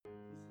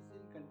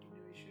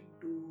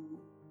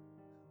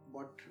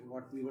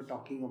what we were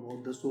talking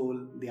about, the soul,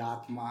 the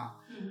Atma,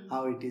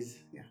 how it is,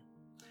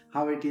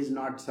 how it is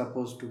not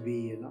supposed to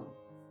be,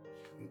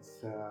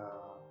 it's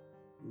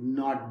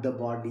not the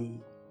body.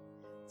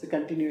 It's a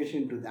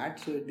continuation to that.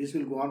 So this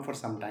will go on for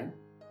some time.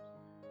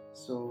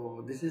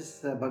 So this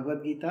is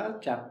Bhagavad Gita,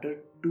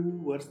 chapter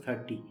 2, verse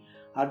 30.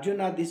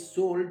 Arjuna, this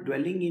soul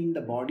dwelling in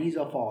the bodies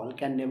of all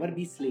can never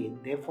be slain.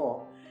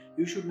 Therefore,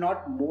 you should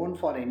not mourn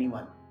for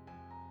anyone.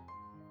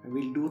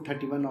 We'll do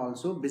 31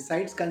 also.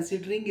 Besides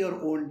considering your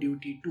own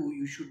duty too,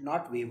 you should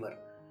not waver.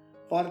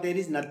 For there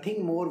is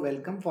nothing more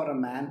welcome for a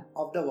man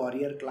of the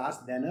warrior class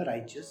than a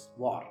righteous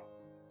war.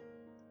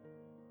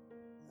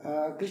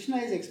 Krishna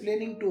is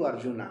explaining to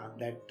Arjuna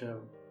that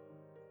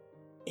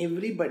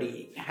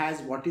everybody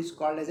has what is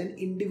called as an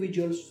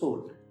individual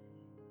soul.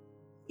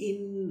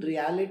 In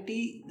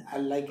reality,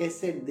 like I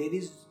said, there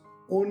is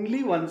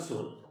only one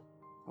soul.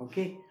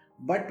 Okay?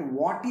 But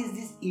what is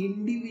this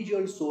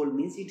individual soul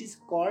means? It is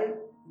called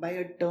by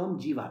a term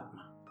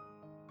Jivatma.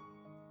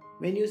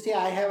 When you say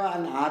I have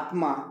an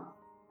Atma,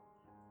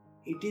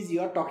 it is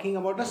you are talking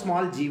about a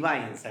small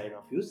Jiva inside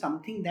of you,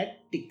 something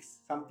that ticks,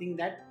 something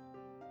that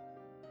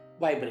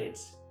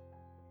vibrates.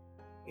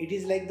 It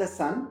is like the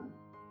sun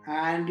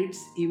and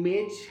its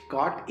image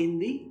caught in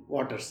the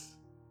waters.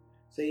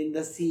 So in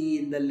the sea,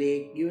 in the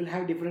lake, you will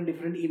have different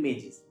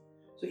images.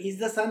 So is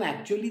the sun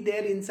actually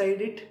there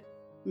inside it?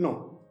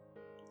 No.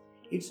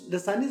 The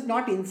sun is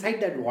not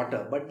inside that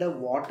water, but the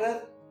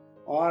water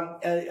or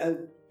a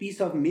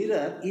piece of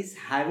mirror is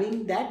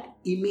having that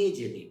image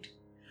in it.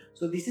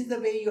 So this is the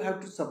way you have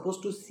to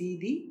supposed to see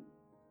the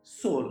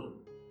soul.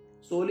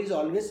 Soul is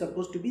always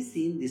supposed to be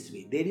seen this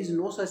way. There is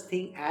no such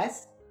thing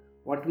as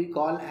what we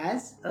call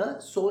as a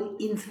soul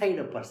inside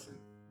a person.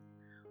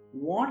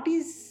 What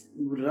is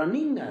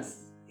running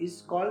us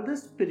is called the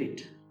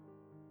spirit.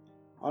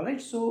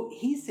 Alright, so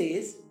he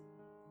says,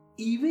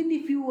 even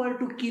if you were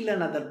to kill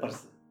another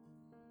person,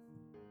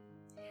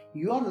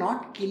 you are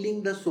not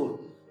killing the soul.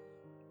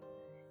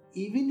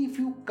 Even if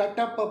you cut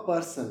up a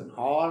person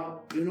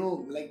or,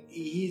 like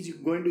he's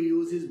going to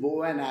use his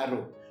bow and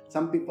arrow.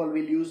 Some people will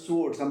use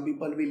sword, some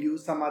people will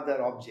use some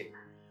other object.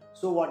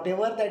 So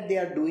whatever that they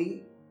are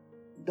doing,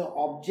 the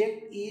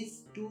object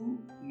is to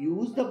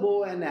use the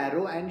bow and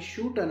arrow and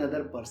shoot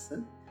another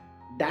person.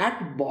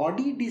 That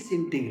body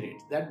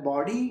disintegrates. That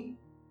body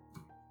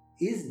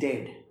is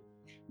dead,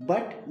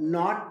 but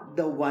not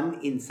the one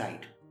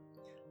inside.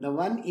 The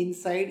one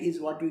inside is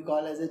what we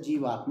call as a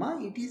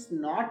Jivatma. It is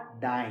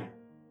not dying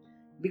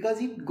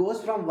because it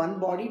goes from one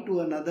body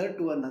to another,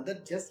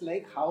 just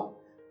like how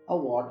a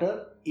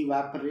water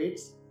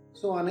evaporates,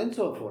 so on and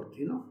so forth.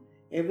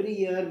 Every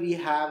year we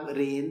have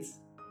rains.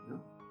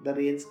 The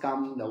rains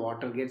come, the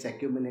water gets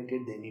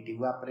accumulated, then it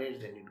evaporates,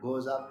 then it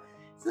goes up.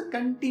 It's a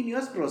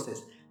continuous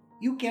process.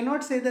 You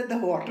cannot say that the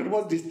water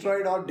was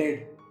destroyed or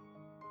dead.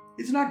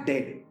 It's not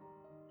dead.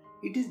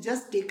 It is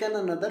just taken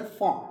another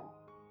form.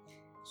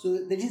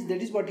 So that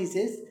is what he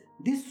says.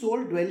 This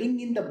soul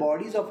dwelling in the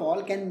bodies of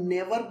all can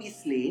never be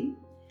slain.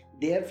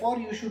 Therefore,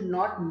 you should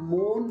not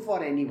mourn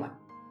for anyone.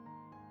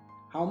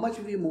 How much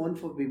we mourn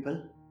for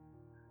people?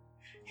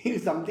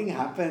 If something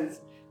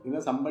happens,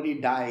 somebody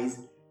dies,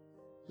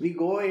 we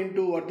go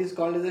into what is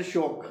called as a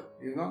shock,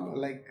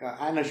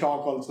 and a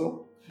shock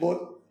also,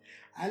 both.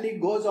 And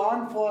it goes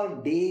on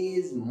for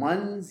days,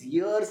 months,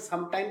 years.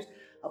 Sometimes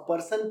a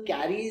person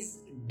carries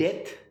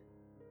death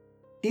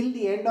till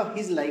the end of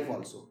his life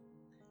also.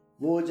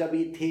 वो जब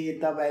ही थे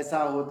तब ऐसा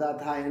होता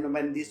था,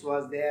 when this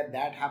was there,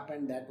 that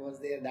happened, that was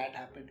there, that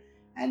happened.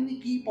 And we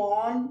keep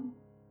on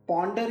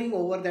pondering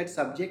over that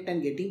subject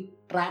and getting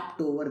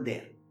trapped over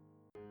there.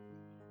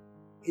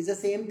 It's the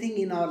same thing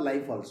in our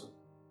life also.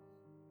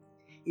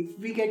 If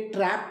we get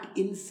trapped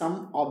in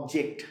some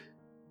object,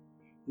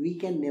 we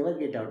can never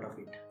get out of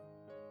it.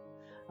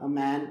 A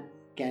man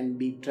can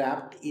be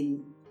trapped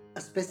in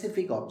a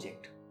specific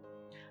object.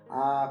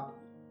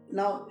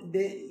 Now,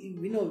 when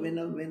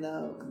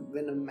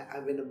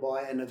a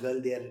boy and a girl,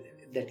 they are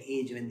that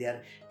age when they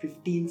are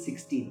 15,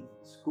 16,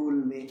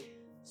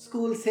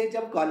 school से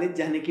जब college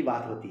जाने की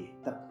बात होती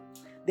है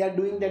तब they are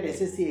doing that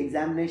SSC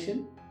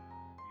examination,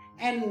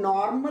 and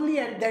normally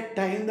at that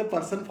time the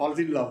person falls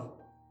in love.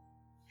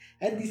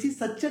 And this is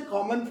such a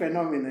common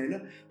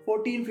phenomenon.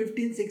 14,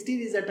 15, 16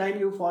 is the time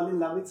you fall in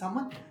love with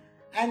someone,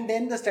 and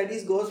then the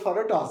studies goes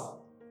for a toss.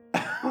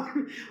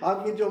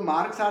 और फिर जो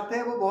marks आते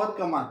हैं वो बहुत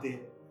कम आते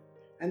हैं.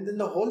 And then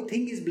the whole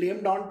thing is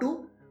blamed on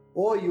to,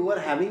 oh, you are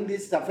having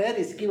this affair,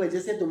 इसकी वजह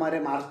से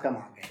तुम्हारे marks कम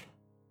आ गए.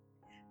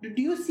 Do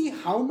you see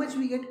how much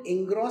we get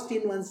engrossed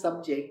in one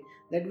subject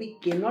that we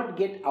cannot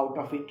get out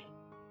of it?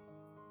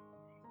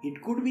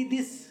 It could be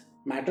this,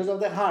 matters of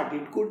the heart.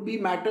 It could be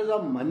matters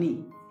of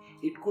money.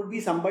 It could be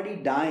somebody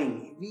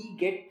dying. We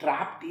get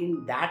trapped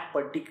in that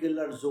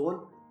particular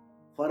zone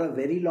for a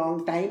very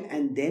long time,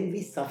 and then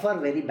we suffer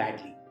very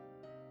badly.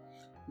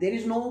 There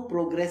is no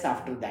progress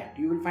after that.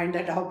 You will find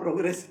that our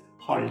progress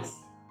halts.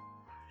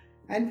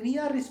 And we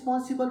are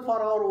responsible for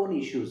our own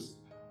issues.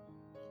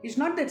 It's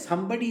not that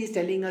somebody is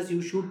telling us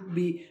you should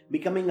be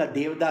becoming a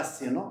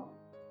Devdas,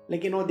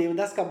 लेकिन वो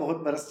देवदास का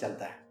बहुत बरस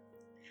चलता है.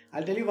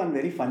 I'll tell you one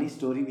very funny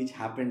story which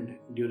happened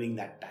during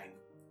that time.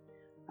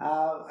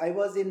 I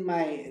was in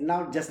my,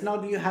 just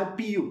now you have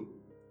PU,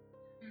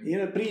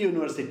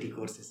 pre-university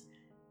courses.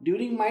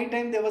 During my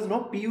time there was no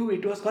PU,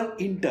 it was called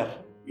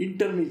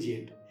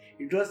intermediate.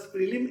 It was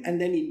prelim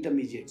and then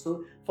intermediate.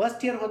 So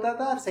first year hota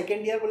tha,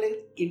 second year bole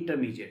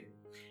intermediate.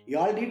 You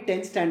all did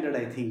 10th standard,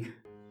 I think.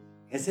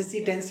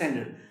 SSC 10th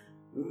standard.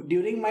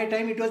 During my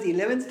time it was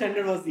 11th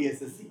standard was the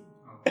SSC.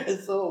 Okay.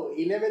 So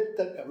 11th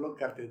तक हम लोग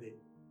करते थे.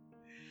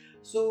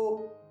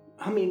 So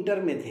हम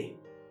inter में थे.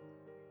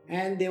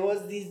 And there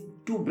was these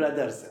two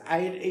brothers.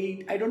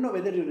 I don't know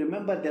whether you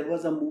remember, there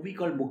was a movie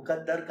called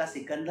Muqaddar Ka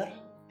Sikandar.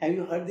 Have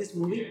you heard this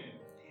movie?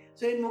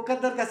 So in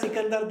Muqaddar Ka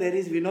Sikandar there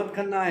is Vinod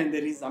Khanna and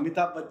there is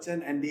Amitabh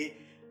Bachchan, and they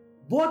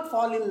both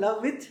fall in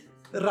love with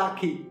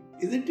Rakhi,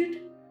 isn't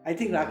it? I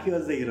think Rakhi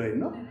was the heroine,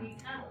 no?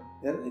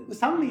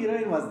 Some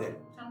heroine was there.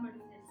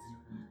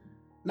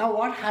 Now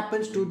what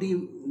happens to the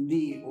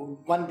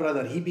one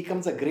brother? He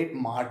becomes a great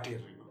martyr.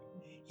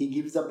 He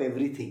gives up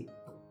everything.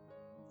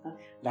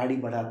 दाढ़ी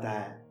बढ़ाता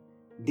है,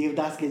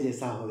 देवदास के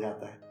जैसा हो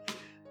जाता है.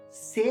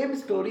 Same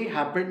story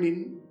happened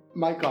in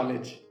my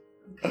college.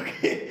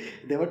 Okay,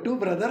 there were two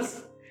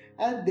brothers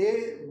and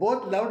they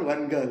both loved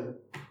one girl.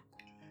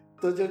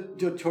 तो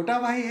जो छोटा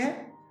भाई है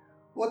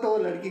वो तो वो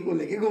लड़की को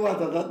लेके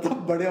घुमाता था, तो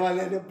बड़े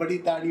वाले ने बड़ी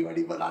दाढ़ी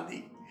वाड़ी बना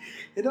दी,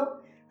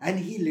 and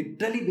he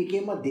literally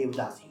became a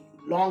devdas.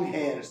 Long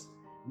hairs,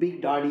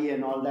 big daढ़ी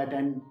and all that,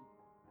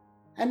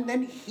 and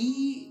then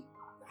he,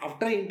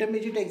 after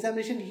intermediate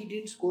examination, he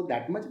didn't score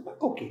that much, but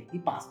okay, he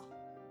passed.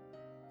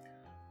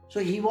 So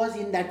he was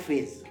in that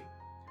phase.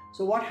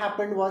 So what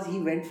happened was he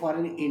went for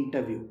an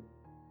interview.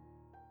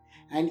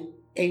 And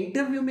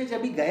interview में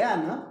जब ही गया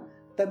ना,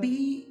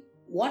 तभी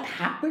what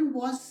happened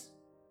was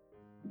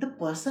the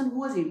person who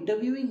was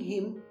interviewing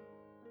him,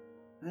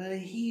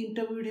 he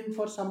interviewed him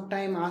for some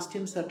time, asked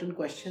him certain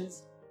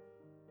questions.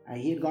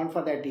 He had gone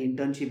for that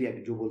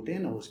internship जो बोलते हैं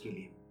ना उसके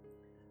लिए.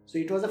 So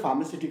it was a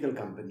pharmaceutical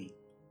company.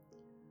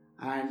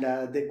 And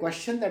the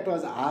question that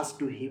was asked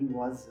to him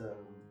was,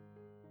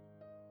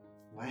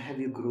 why have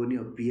you grown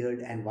your beard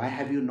and why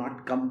have you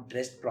not come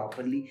dressed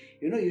properly?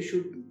 You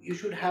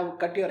should have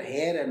cut your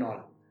hair and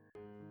all.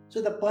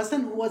 So the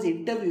person who was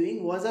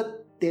interviewing was a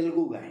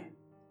Telugu guy.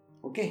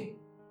 Okay?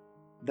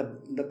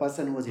 The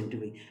person who was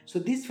interviewing. So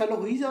this fellow,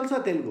 who is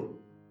also a Telugu.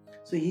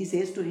 So he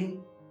says to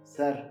him,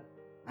 sir,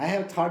 I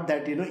have thought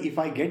that, if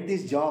I get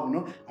this job,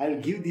 I'll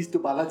give this to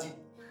Balaji.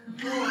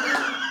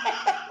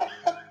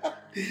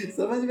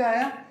 समझ में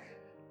आया?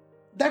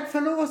 That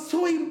fellow was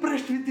so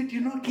impressed with it,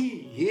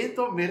 कि ये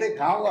तो मेरे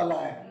गांव वाला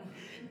है.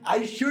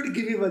 I should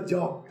give him a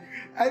job.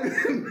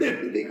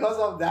 And because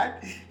of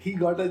that, he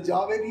got a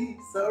job and he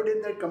served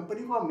in that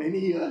company for many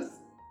years.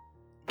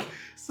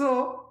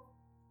 So,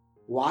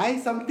 why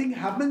something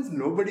happens,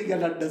 nobody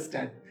can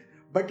understand.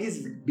 But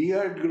his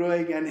beard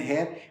growing and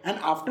hair, and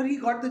after he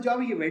got the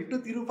job, he went to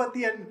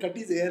Tirupati and cut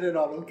his hair and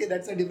all. Okay,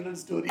 that's a different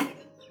story.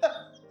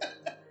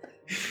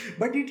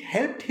 But it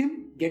helped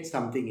him get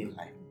something in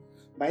life.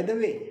 By the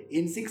way,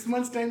 in 6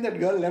 months' time, that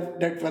girl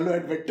left, that fellow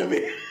and went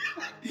away.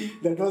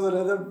 That was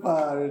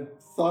another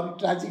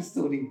tragic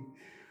story.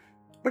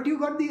 But you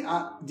got the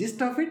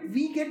gist of it.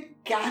 We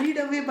get carried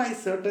away by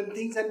certain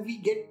things and we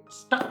get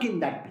stuck in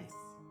that place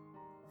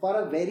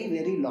for a very,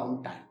 very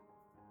long time.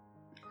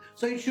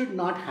 So it should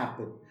not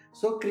happen.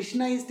 So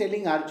Krishna is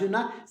telling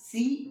Arjuna,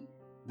 see,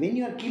 when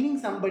you are killing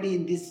somebody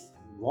in this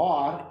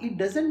war, it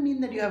doesn't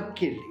mean that you have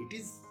killed. It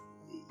is,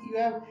 you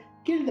have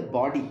killed the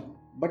body,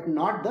 but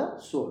not the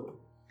soul.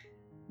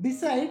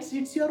 Besides,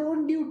 it's your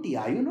own duty.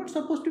 Are you not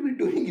supposed to be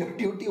doing your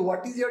duty?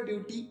 What is your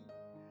duty?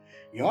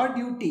 Your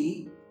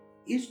duty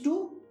is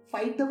to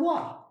fight the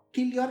war,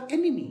 kill your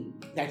enemy.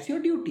 That's your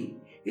duty.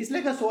 It's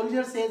like a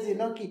soldier says,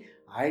 कि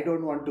I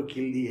don't want to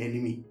kill the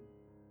enemy.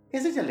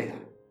 कैसे चलेगा?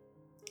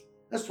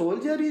 A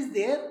soldier is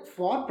there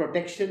for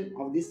protection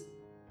of this,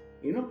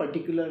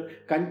 particular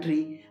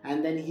country,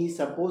 and then he is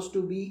supposed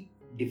to be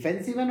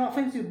defensive and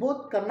offensive.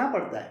 Both करना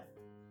पड़ता है.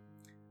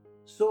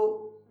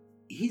 So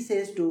he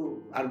says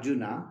to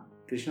Arjuna,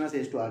 Krishna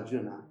says to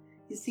Arjuna,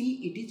 you see,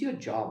 it is your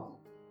job.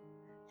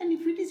 And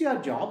if it is your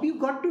job, you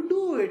got to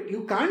do it.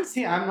 You can't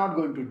say, I'm not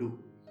going to do.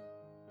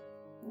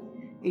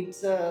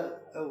 It's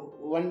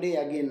one day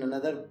again,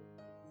 another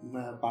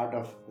part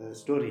of the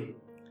story.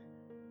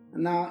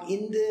 Now,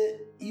 in the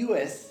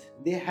US,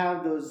 they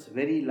have those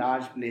very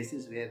large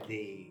places where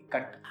they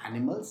cut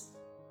animals.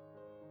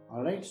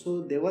 Alright,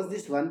 so there was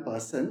this one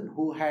person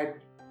who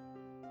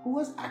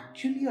was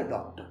actually a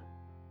doctor.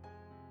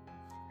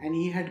 And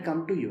he had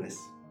come to US.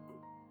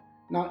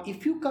 Now,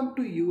 if you come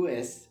to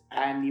US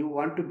and you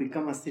want to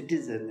become a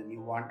citizen and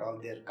you want all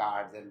their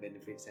cards and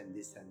benefits and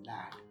this and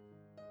that,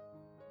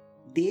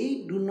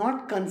 they do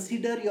not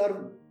consider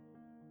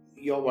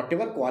your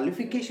whatever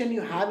qualification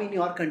you have in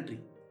your country.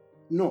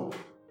 No.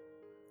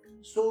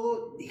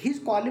 So his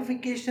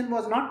qualification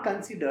was not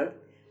considered,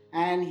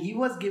 and he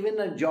was given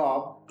a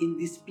job in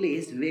this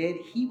place where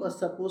he was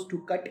supposed to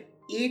cut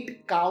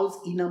 8 cows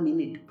in a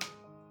minute.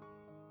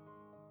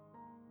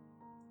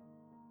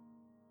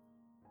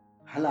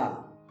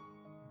 halal,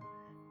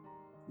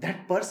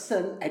 that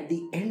person at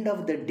the end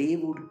of the day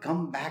would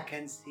come back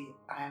and say,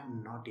 I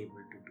am not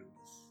able to do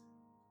this.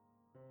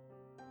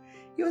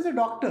 He was a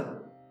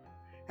doctor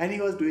and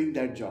he was doing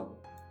that job.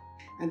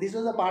 And this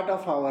was a part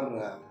of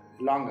our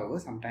long ago,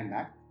 some time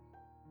back.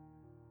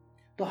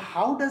 So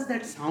how does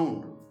that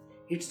sound?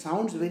 It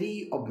sounds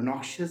very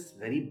obnoxious,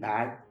 very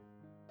bad.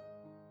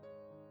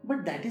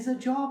 But that is a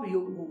job.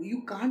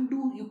 You can't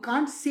do, you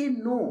can't say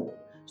no.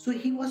 So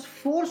he was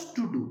forced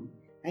to do.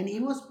 And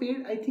he was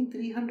paid, I think,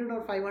 $300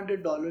 or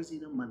 $500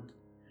 in a month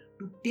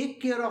to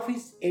take care of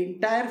his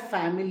entire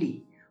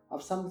family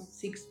of some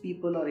 6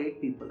 people or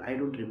 8 people. I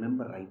don't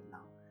remember right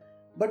now.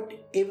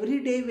 But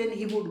every day when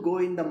he would go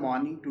in the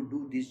morning to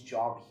do this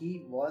job,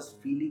 he was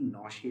feeling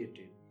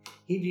nauseated.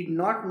 He did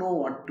not know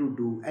what to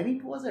do. And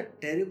it was a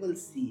terrible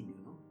scene,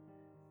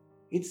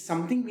 It's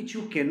something which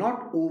you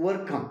cannot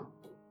overcome,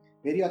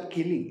 where you are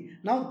killing.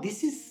 Now,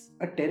 this is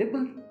a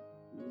terrible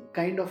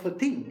kind of a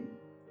thing.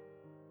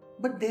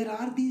 But there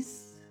are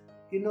these,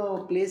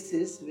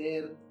 places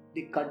where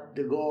they cut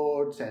the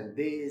goats and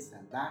this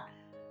and that.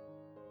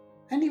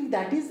 And if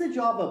that is the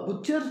job, a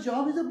butcher's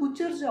job is a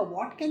butcher's job.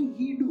 What can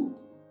he do?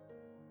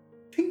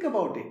 Think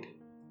about it.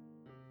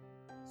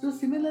 So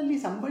similarly,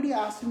 somebody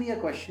asked me a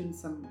question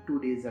some 2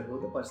 days ago.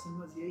 The person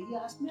was here. He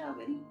asked me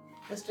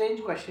a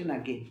strange question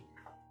again.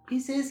 He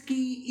says,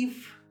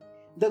 if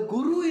the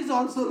guru is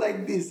also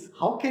like this,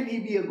 how can he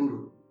be a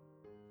guru?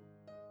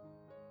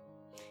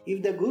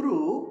 If the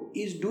guru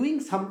is doing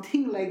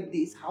something like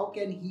this, how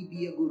can he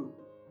be a guru?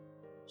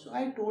 So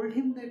I told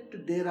him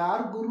that there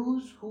are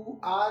gurus who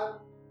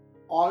are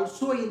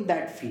also in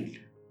that field.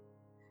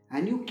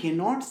 And you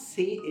cannot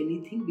say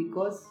anything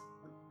because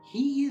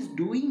he is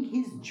doing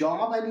his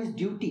job and his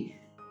duty.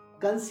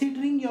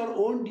 Considering your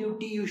own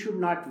duty, you should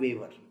not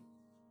waver.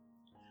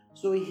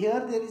 So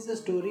here there is a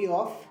story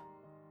of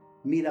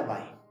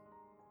Mirabai.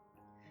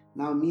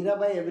 Now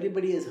Mirabai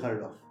everybody has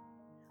heard of.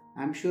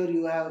 I'm sure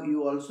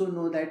you also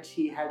know that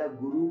she had a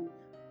guru.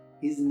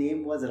 His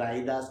name was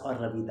Raidas or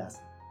Ravidas,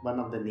 one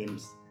of the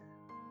names.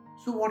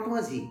 So what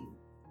was he?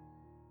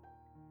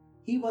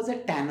 He was a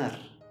tanner.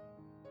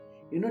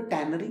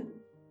 Tannery?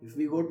 If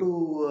we go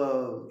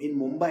to, in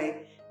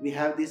Mumbai, we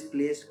have this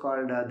place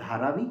called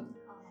Dharavi.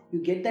 You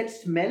get that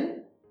smell,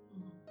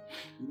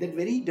 that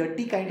very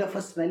dirty kind of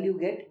a smell you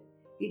get.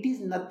 It is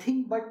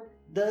nothing but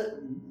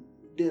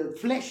the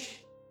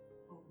flesh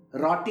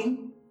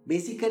rotting.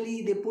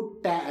 Basically, they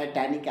put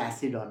tannic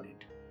acid on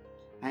it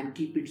and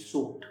keep it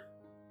soaked.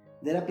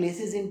 There are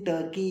places in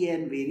Turkey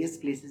and various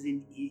places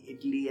in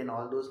Italy and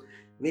all those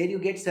where you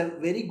get some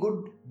very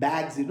good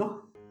bags,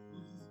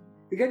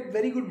 You get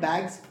very good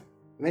bags.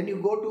 When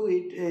you go to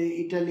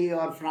Italy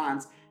or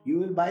France, you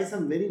will buy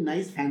some very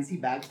nice fancy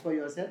bags for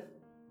yourself.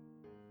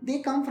 They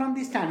come from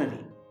this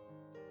tannery,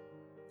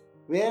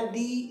 where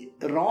the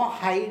raw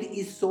hide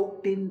is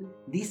soaked in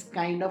these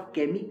kind of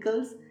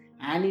chemicals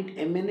and it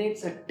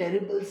emanates a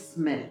terrible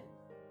smell.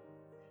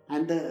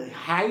 And the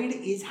hide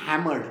is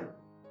hammered.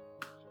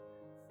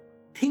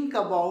 Think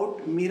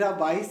about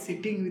Mirabai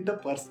sitting with a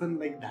person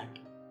like that.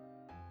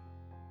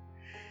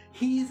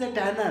 He is a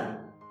tanner.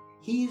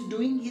 He is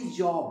doing his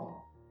job.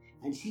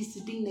 And she's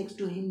sitting next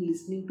to him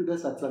listening to the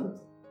satsang.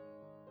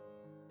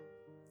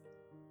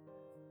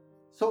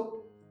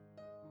 So,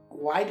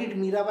 why did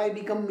Mirabai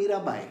become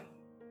Mirabai?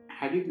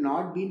 Had it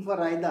not been for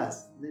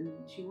Raidas, then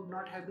she would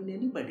not have been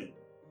anybody.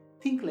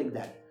 Think like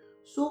that.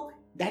 So,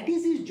 that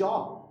is his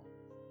job.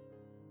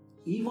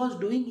 He was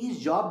doing his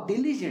job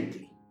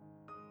diligently.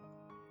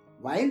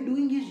 While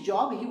doing his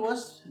job, he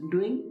was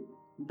doing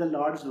the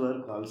Lord's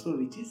work also,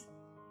 which is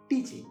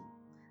teaching.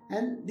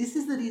 And this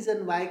is the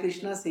reason why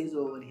Krishna says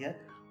over here,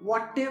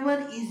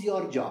 whatever is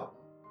your job.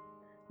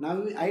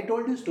 Now, I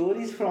told you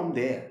stories from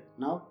there.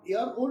 Now,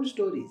 your own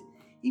stories.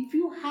 If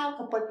you have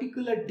a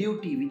particular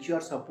duty which you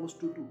are supposed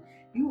to do,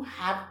 you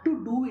have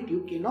to do it.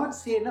 You cannot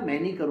say, "Na,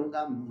 main nahi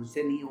karunga, mujhse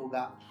nahi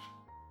hoga."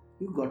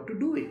 You got to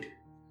do it.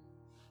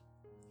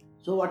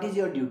 So, what is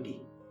your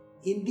duty?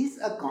 In this,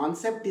 a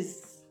concept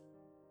is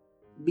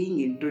being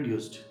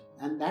introduced,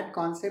 and that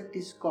concept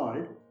is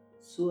called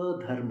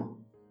Swadharma.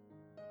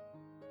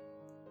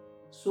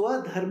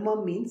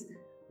 Swadharma means,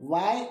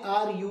 why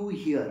are you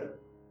here?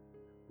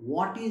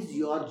 What is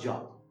your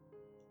job?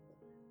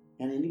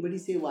 Can anybody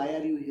say, why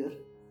are you here?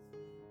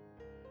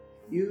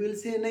 You will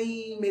say,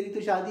 nahi, meri to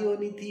shaadi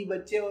honi thi,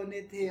 bacche hone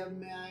the,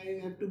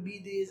 I have to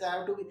be this, I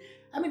have to be...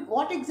 I mean,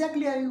 what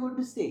exactly are you going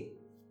to say?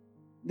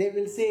 They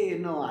will say,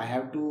 no, I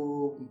have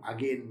to,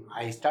 again,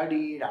 I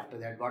studied, after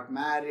that got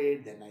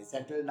married, then I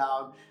settled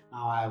down,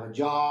 now I have a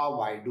job,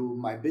 I do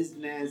my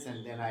business,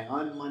 and then I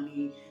earn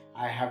money,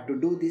 I have to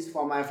do this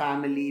for my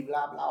family,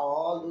 blah, blah,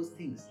 all those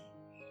things.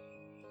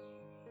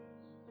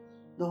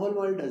 The whole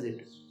world does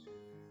it.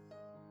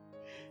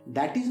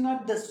 That is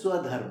not the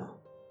Swadharma.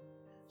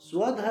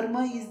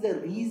 Swadharma is the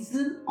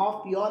reason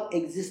of your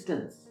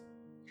existence.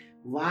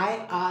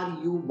 Why are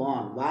you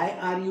born? Why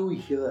are you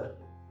here?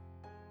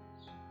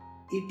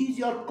 It is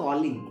your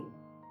calling.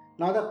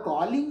 Now the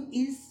calling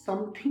is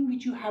something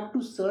which you have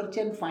to search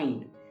and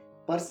find.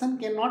 person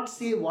cannot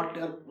say what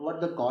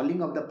the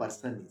calling of the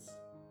person is.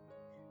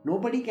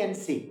 Nobody can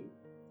say.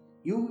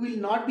 You will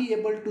not be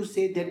able to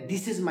say that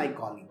this is my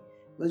calling,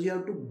 because you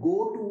have to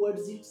go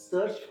towards it,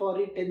 search for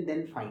it, and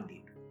then find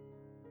it.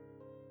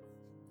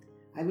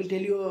 I will tell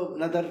you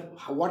another,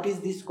 what is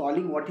this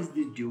calling, what is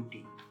this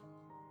duty.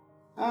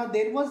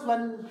 There was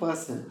one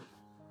person.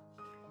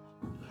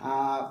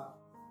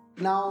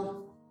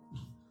 Now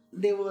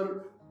they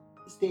were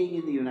staying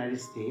in the United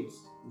States,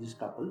 this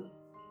couple.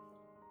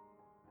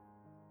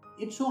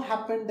 It so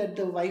happened that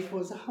the wife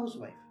was a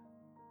housewife.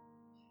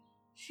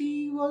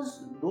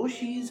 Though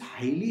she is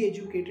highly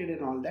educated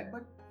and all that,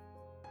 but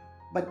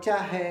बच्चा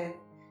है,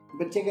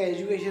 बच्चे का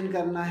education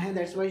करना है,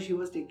 that's why she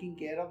was taking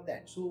care of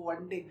that. So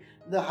one day,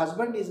 the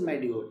husband is my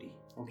devotee,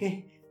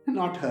 okay,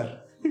 not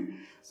her.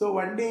 So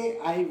one day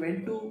I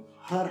went to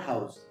her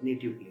house,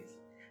 native place,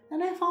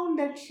 and I found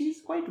that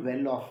she's quite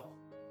well off.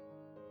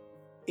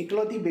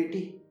 Ikloti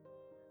beti,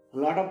 a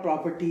lot of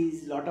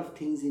properties, lot of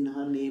things in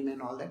her name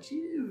and all that.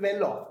 She's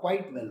well off,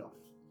 quite well off.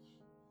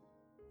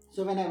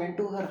 So when I went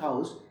to her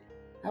house,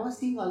 I was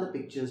seeing all the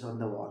pictures on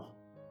the wall.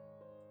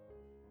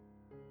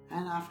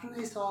 And after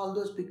I saw all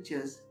those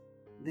pictures,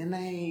 then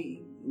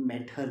I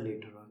met her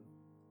later on.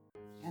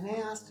 And I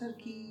asked her,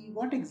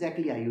 what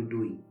exactly are you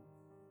doing?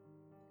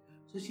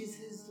 So she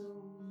says,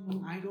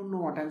 I don't know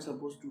what I'm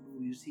supposed to do.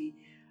 You see,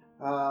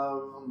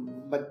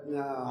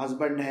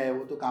 husband है,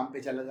 वो तो काम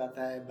पे चला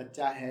जाता है,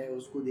 बच्चा है,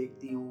 उसको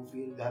देखती हूँ,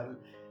 फिर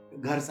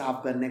घर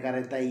साफ करने का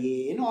रहता है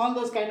ये, all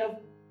those kind of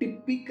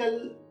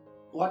typical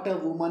what a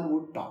woman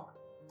would talk.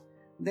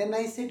 Then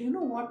I said, you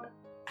know what,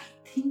 I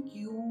think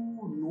you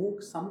know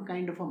some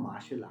kind of a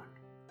martial art.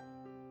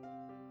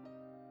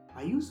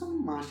 Are you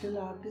some martial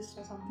artist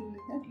or something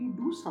like that? You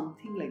do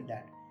something like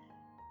that.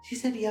 She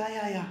said,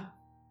 yeah.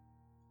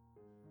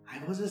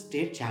 I was a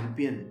state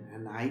champion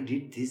and I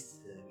did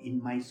this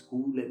in my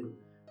school. And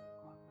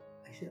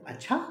I said,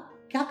 अच्छा,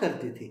 क्या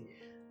करते थे?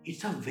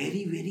 It's a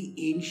very, very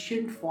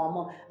ancient form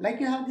of, like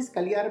you have this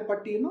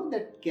Kaliyarapatti,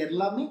 that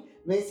Kerala में,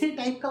 वैसे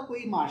type का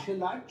कोई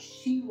martial art.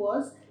 She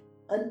was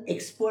an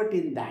expert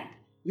in that,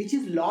 which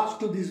is lost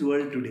to this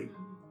world today.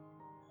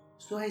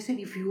 So I said,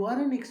 if you are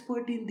an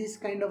expert in this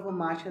kind of a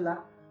martial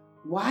art,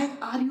 why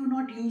are you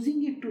not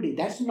using it today?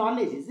 That's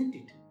knowledge, isn't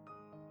it?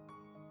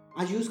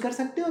 आज use कर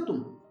सकते हो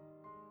तुम?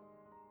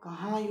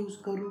 कहाँ use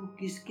करूँ?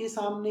 किसके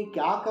सामने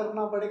क्या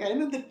करना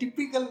पड़ेगा? The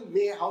typical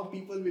way how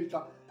people will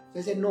talk. So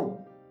I said,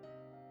 no.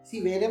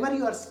 See, wherever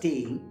you are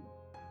staying,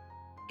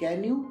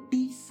 can you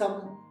teach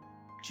some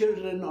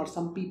children or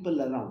some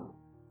people around?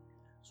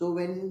 So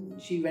when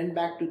she went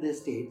back to the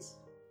States,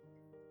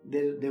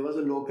 there was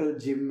a local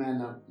gym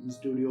and a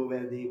studio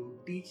where they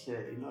would teach,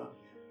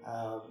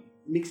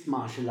 mixed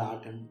martial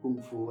art and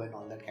kung fu and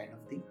all that kind of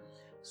thing.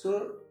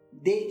 So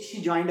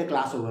she joined a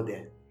class over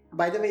there.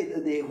 By the way,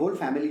 the whole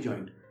family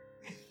joined.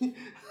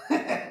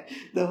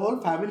 The whole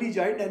family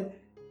joined, and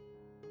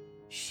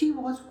she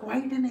was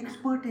quite an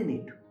expert in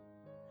it.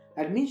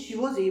 That means she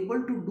was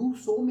able to do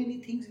so many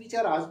things which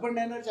her husband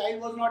and her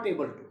child was not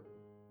able to.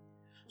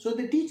 So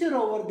the teacher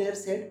over there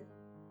said,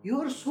 you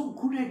are so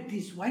good at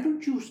this, why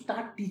don't you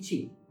start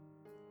teaching?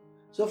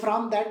 So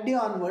from that day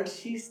onwards,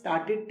 she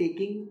started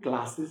taking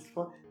classes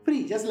for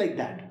free, just like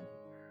that.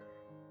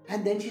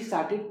 And then she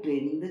started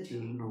training the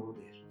children over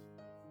there.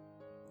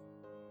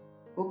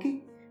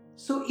 Okay?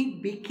 So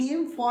it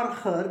became for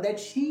her that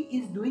she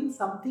is doing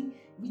something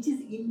which is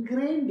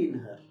ingrained in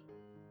her.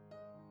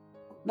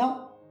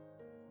 Now,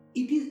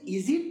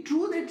 is it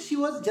true that she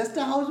was just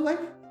a housewife?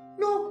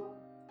 No.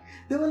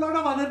 There were a lot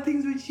of other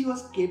things which she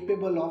was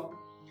capable of.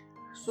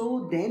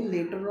 So then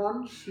later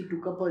on, she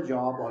took up a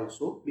job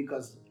also,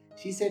 because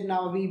she said,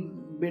 now abhi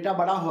beta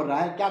bada ho raha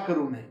hai, kya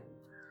karu main?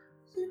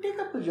 So take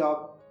up a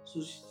job.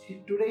 So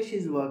today she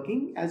is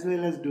working as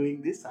well as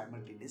doing this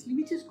simultaneously,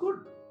 which is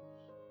good.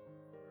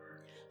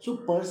 So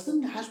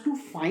person has to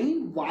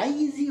find why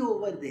is he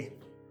over there?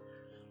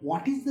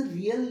 What is the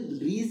real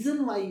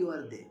reason why you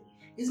are there?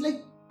 It's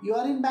like you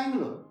are in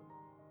Bangalore.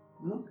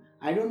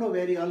 I don't know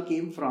where you all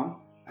came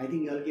from. I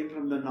think you all came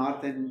from the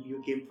north and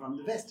you came from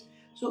the west.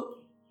 So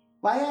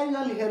why are you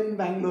all here in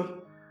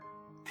Bangalore?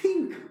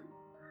 Think.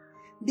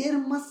 There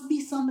must be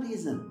some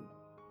reason.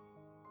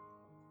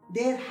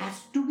 There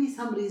has to be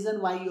some reason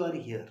why you are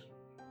here.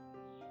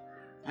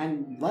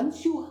 And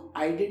once you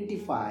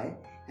identify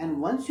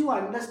and once you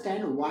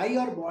understand why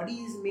your body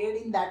is made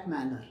in that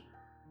manner,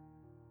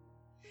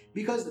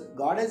 because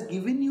God has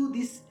given you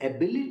this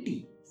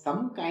ability,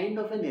 some kind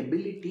of an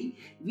ability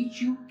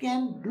which you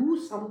can do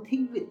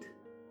something with.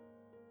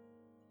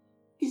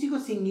 किसी को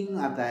singing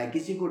आता है,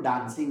 किसी को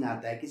dancing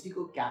आता है, किसी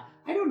को क्या,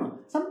 I don't know.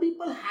 Some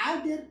people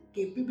have their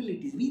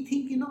capabilities. We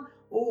think,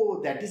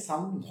 oh, that is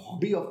some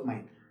hobby of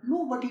mine.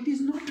 No, but it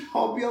is not a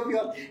hobby of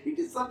yours. It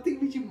is something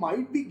which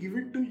might be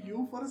given to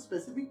you for a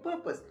specific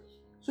purpose.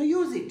 So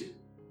use it.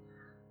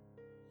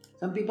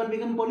 Some people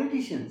become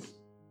politicians.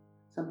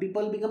 Some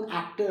people become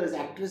actors,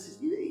 actresses.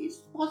 It's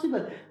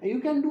possible. You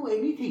can do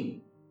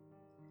anything.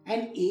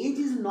 And age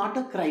is not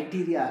a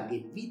criteria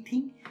again. We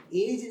think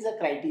age is a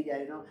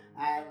criteria,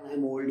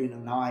 I'm old,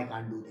 now I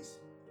can't do this.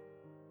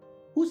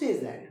 Who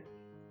says that?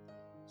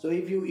 So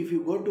if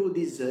you go to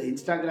these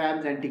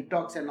Instagrams and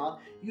TikToks and all,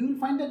 you will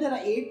find that there are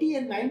 80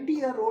 and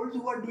 90-year-olds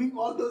who are doing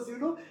all those,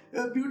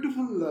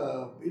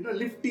 beautiful,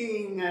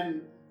 lifting,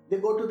 and they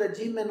go to the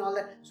gym and all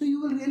that. So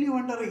you will really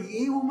wonder,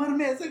 ye umar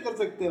mein aisa kar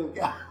sakte ho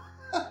kya?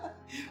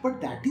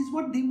 But that is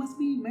what they must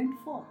be meant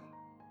for.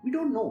 We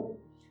don't know.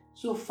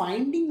 So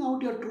finding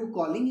out your true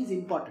calling is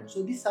important.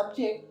 So the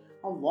subject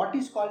of what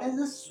is called as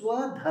a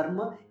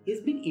Swadharma has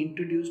been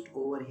introduced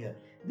over here.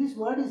 This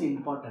word is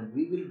important.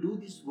 We will do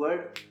this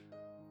word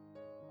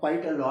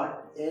quite a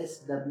lot.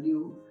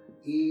 Swadharma.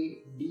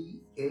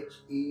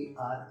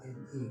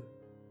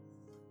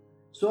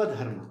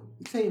 Swadharma.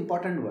 It's an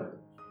important word.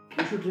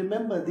 You should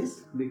remember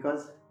this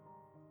because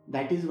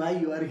that is why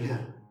you are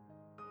here.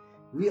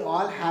 We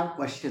all have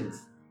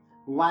questions.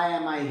 Why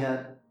am I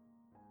here?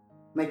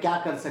 मैं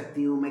क्या कर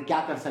सकती हूँ, मैं क्या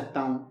कर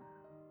सकता हूँ?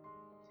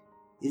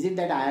 Is it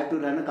that I have to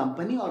run a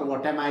company, or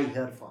what am I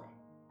here for?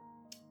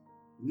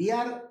 We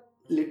are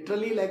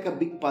literally like a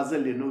big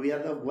puzzle, we are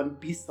the one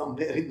piece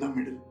somewhere in the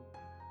middle.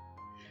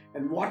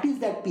 And what is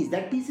that piece?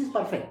 That piece is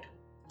perfect.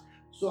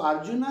 So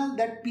Arjuna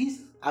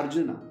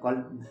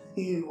called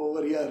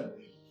over here,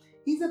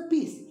 is a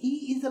piece.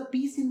 He is a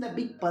piece in the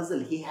big puzzle.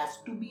 He has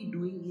to be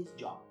doing his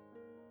job.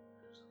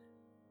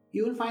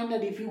 You will find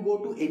that if you go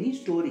to any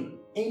story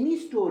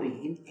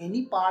in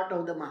any part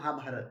of the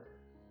Mahabharata,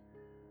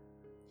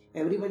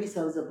 everybody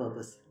serves a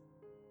purpose.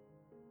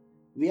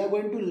 We are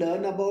going to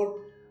learn about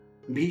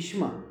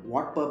Bhishma,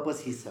 what purpose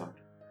he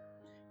served.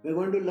 We are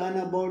going to learn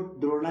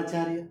about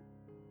Dronacharya,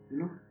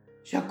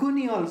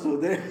 Shakuni also.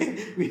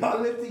 We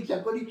always think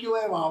Shakuni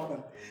kyun hai wahan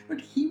par?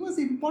 But he was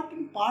an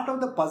important part of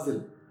the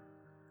puzzle.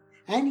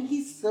 And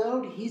he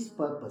served his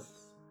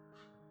purpose.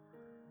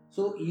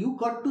 So you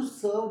got to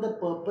serve the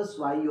purpose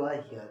why you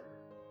are here.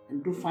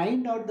 And to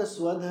find out the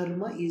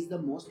Swadharma is the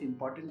most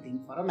important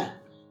thing for a man.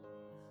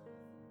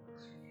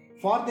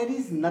 For there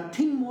is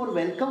nothing more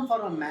welcome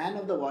for a man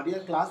of the warrior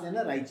class than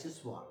a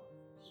righteous war.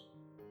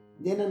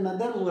 Then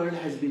another word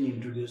has been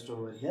introduced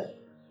over here.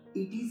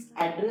 It is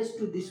addressed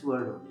to this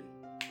word only.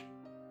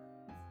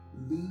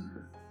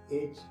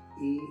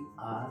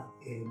 Dharma.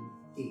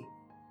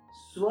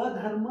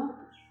 Swadharma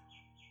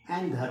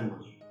and Dharma.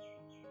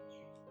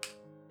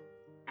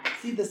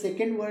 See, the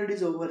second word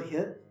is over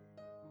here.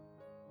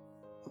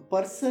 A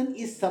person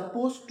is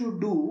supposed to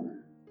do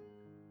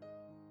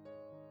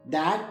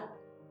that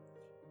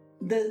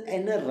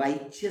in a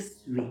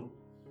righteous way.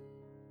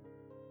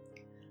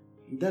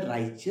 The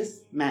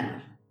righteous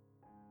manner.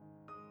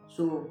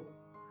 So,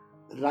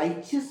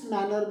 righteous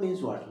manner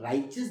means what?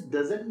 Righteous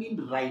doesn't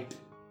mean right.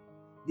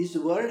 This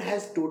word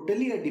has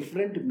totally a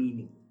different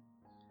meaning.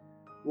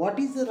 What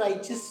is the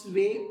righteous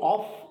way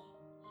of,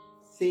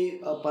 say,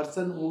 a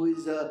person who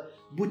is a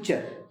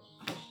butcher?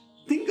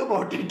 Think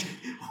about it.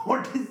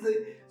 What is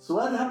the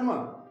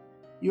Swadharma?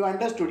 You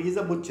understood, he is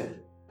a butcher.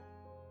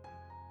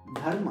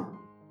 Dharma.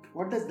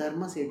 What does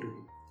Dharma say to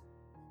him?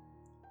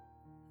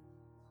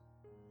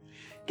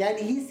 Can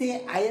he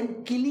say, I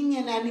am killing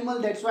an animal,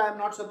 that's why I am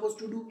not supposed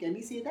to do? Can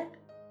he say that?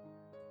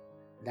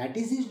 That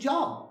is his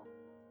job.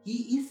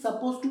 He is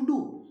supposed to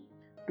do.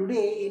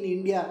 Today in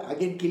India,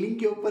 again killing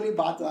ke upar hi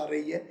baat aa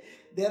rahi hai.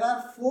 There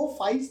are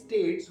 4-5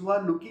 states who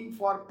are looking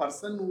for a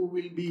person who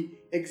will be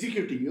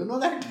executing. You know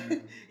that?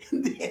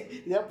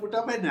 They have put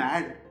up an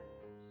ad.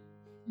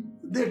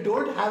 They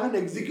don't have an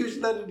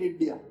executioner in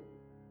India.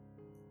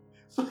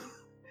 So,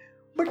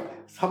 but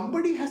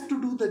somebody has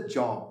to do the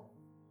job.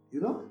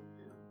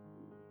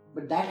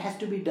 But that has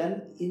to be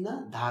done in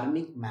a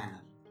dharmic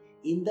manner,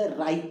 in the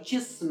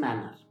righteous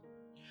manner.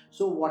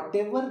 So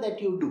whatever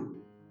that you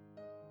do,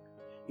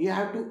 you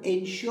have to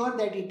ensure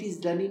that it is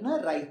done in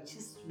a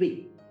righteous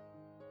way.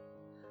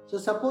 So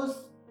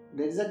suppose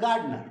there is a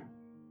gardener.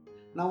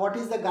 Now what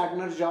is the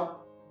gardener's job?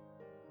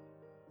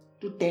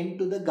 To tend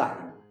to the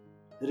garden.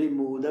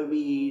 Remove the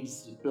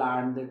weeds,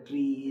 plant the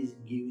trees,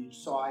 give it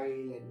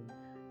soil,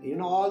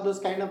 and all those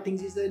kind of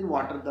things. Is then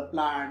water the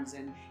plants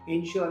and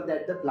ensure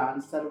that the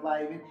plants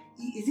survive. And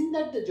isn't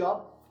that the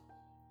job?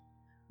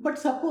 But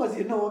suppose,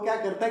 वो क्या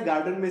करता है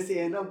garden में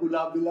से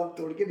गुलाब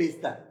तोड़ के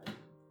बेचता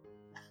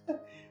है.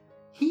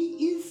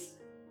 He is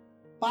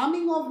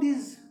palming off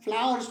these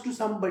flowers to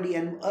somebody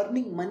and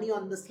earning money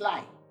on the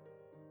sly.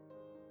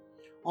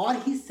 Or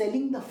he's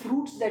selling the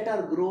fruits that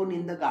are grown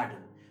in the garden.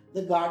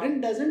 The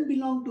garden doesn't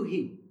belong to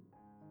him.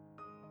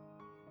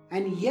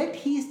 And yet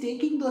he is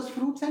taking those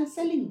fruits and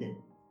selling them.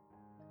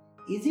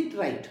 Is it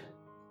right?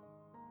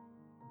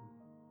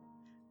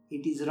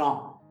 It is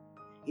wrong.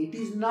 It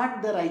is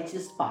not the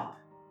righteous path.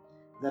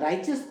 The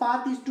righteous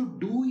path is to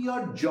do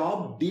your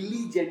job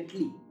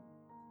diligently.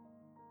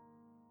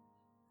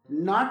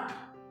 Not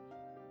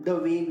the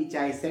way which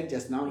I said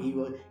just now.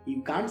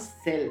 You can't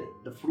sell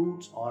the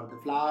fruits or the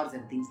flowers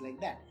and things like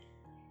that.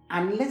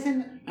 Unless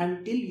and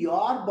until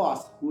your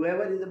boss,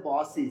 whoever is the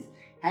boss is,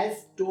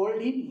 has told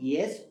him,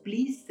 yes,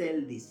 please sell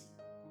this.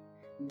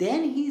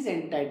 then he is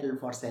entitled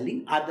for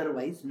selling,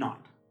 otherwise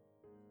not.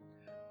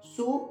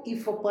 So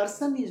if a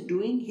person is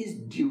doing his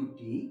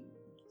duty,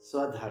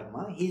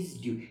 swadharma, his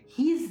duty,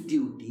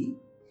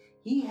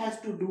 he has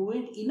to do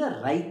it in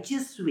a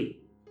righteous way.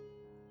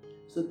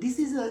 So this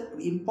is an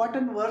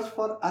important verse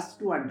for us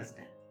to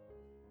understand.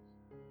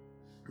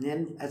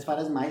 And as far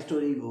as my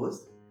story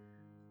goes,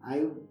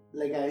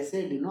 like I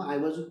said, I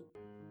was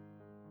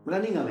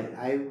running away.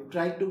 I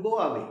tried to go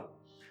away.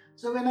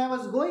 So when I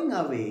was going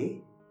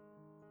away,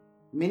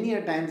 many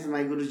a times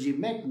my Guruji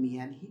met me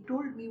and he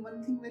told me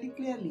one thing very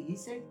clearly. He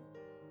said,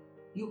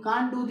 you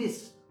can't do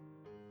this.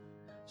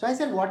 So I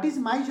said, what is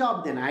my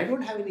job then? I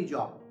don't have any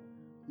job.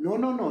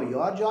 No,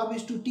 your job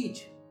is to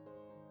teach.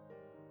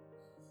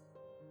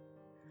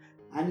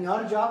 And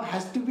your job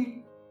has to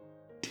be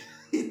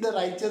in the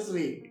righteous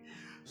way.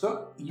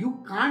 So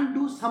you can't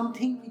do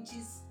something which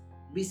is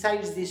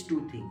besides these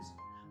two things.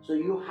 So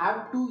you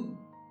have to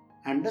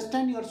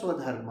understand your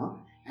swadharma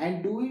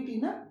and do it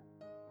in a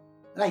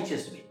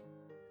righteous way.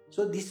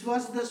 So this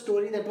was the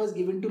story that was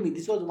given to me.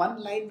 This was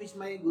one line which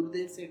my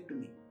Gurudev said to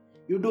me.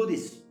 You do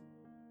this.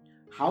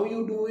 How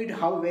you do it,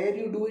 where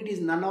you do it is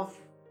none of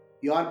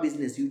your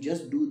business. You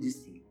just do this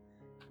thing.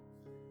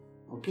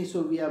 Okay,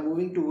 so we are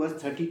moving to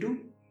verse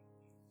 32.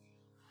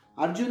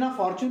 Arjuna,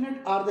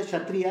 fortunate are the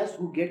Kshatriyas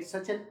who get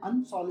such an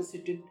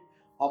unsolicited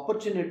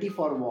opportunity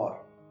for war,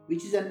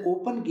 which is an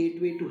open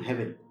gateway to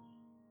heaven.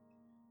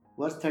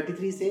 Verse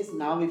 33 says,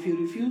 now if you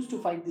refuse to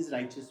fight this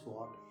righteous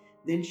war,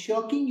 then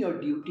shirking your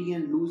duty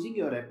and losing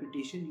your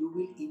reputation, you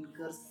will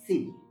incur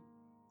sin.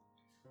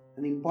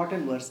 An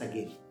important verse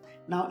again.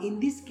 Now in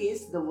this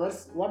case, the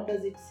verse, what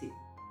does it say?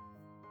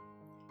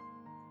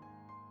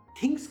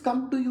 Things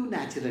come to you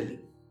naturally.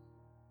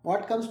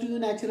 What comes to you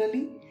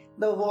naturally?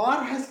 The war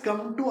has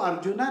come to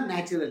Arjuna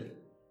naturally.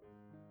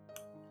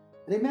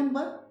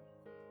 Remember,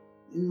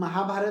 in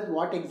Mahabharata,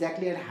 what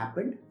exactly had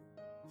happened?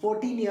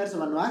 14 years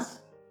vanvas,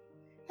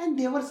 and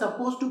they were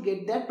supposed to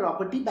get their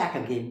property back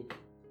again.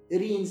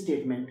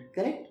 Reinstatement,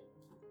 correct?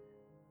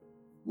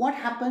 What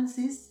happens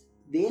is,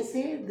 they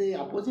say, the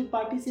opposite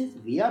party says,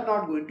 we are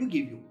not going to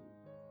give you.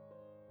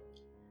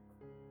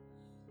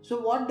 So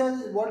what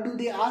do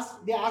they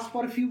ask? They ask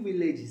for a few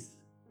villages.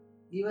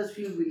 Give us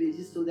few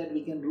villages so that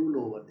we can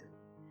rule over them.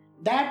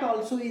 That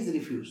also is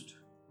refused.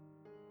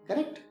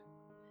 Correct?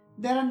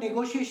 There are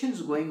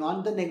negotiations going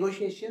on. The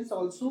negotiations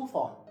also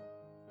fall.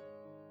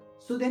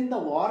 So then the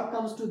war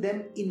comes to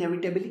them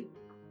inevitably.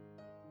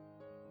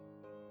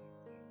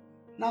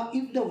 Now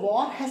if the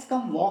war has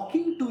come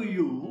walking to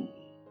you,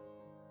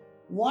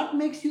 what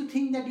makes you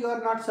think that you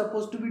are not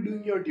supposed to be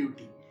doing your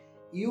duty?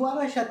 You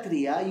are a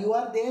Kshatriya, you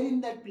are there in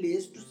that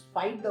place to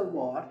fight the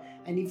war,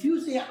 and if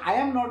you say, I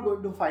am not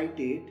going to fight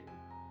it,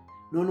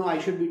 no, I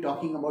should be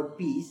talking about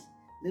peace,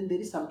 then there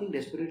is something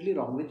desperately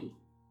wrong with you.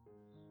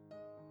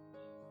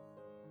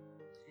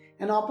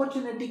 An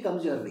opportunity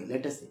comes your way,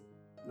 let us say.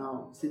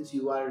 Now, since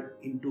you are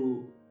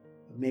into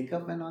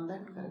makeup and all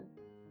that, correct?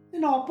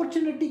 An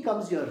opportunity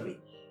comes your way.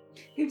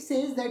 It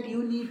says that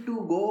you need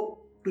to go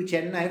to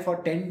Chennai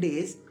for 10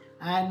 days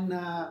and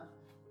a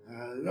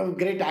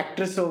great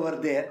actress over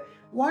there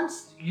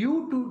wants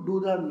you to do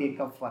the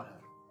makeup for her.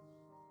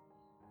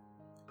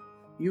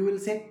 You will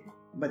say,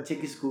 बच्चे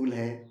की school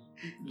है,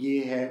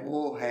 ये है,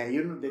 वो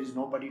है, there is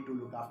nobody to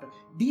look after.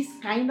 These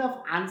kind of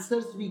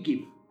answers we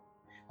give.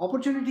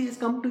 Opportunity has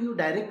come to you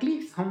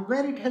directly.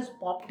 Somewhere it has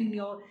popped in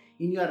your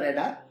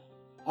radar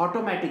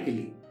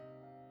automatically.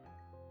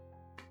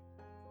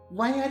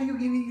 Why are you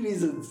giving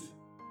reasons?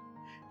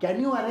 Can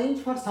you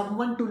arrange for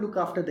someone to look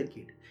after the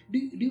kid? Do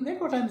you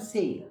get what I am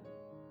saying?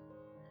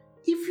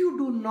 If you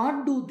do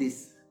not do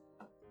this,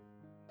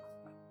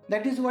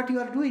 that is what you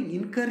are doing,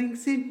 incurring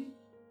sin.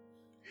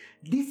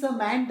 This a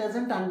man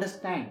doesn't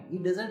understand. He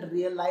doesn't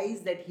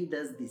realize that he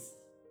does this.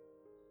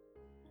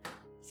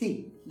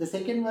 See, the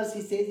second verse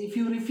he says, if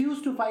you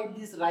refuse to fight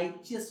this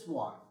righteous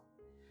war,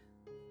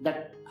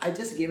 that I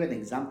just gave an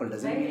example,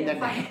 doesn't mean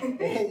that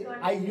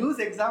I use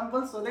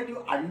examples so that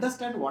you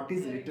understand what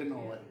is written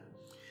over here.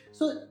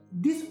 So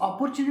this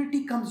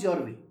opportunity comes your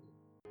way.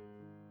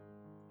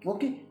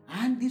 Okay,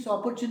 and this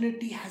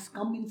opportunity has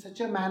come in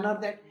such a manner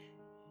that,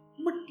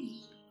 but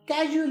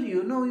casually,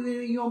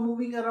 you are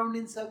moving around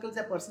in circles.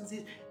 A person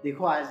says,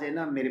 देखो आज है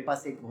ना मेरे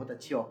पास एक बहुत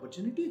अच्छी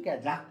opportunity है, क्या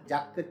जा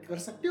कर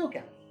सकते हो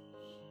क्या?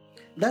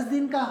 10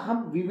 दिन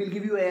का we will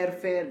give you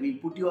airfare, we'll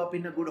put you up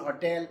in a good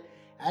hotel,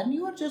 and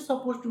you are just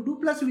supposed to do,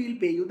 plus we'll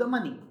pay you the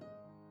money.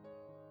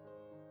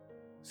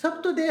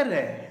 सब तो there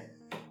है.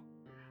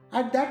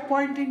 At that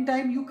point in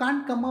time, you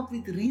can't come up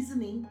with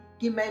reasoning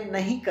कि मैं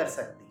नहीं कर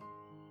सकती.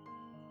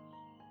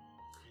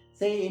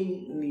 Say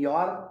in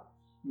your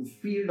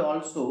field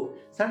also,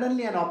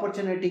 suddenly an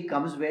opportunity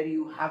comes where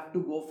you have to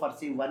go for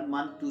say 1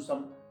 month to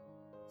some,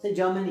 say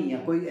Germany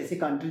या कोई ऐसे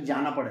country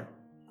जाना पड़े.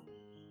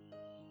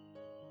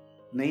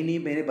 नहीं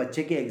मेरे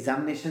बच्चे के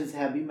examinations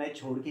है अभी मैं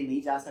छोड़ के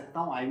नहीं जा सकता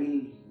हूँ. I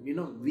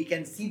will, we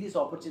can see this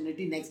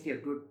opportunity next year,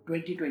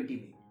 2020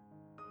 में.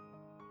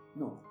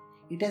 No,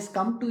 it has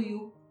come to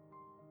you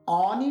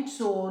on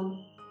its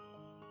own,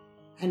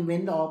 And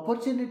when the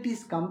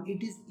opportunities come,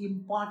 it is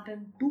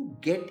important to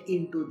get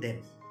into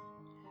them.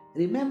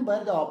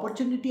 Remember, the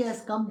opportunity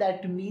has come,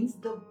 that means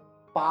the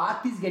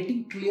path is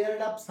getting cleared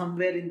up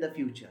somewhere in the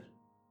future.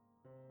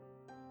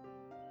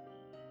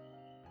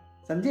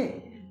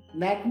 Sanjay?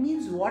 That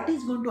means what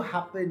is going to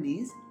happen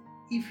is,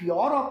 if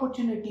your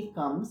opportunity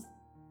comes,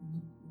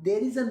 there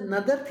is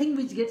another thing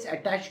which gets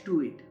attached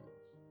to it.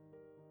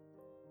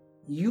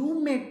 You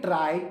may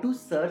try to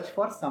search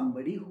for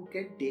somebody who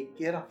can take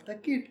care of the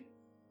kid.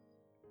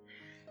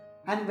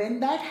 And when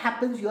that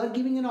happens, you are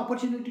giving an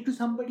opportunity to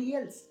somebody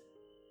else.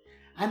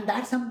 And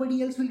that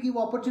somebody else will give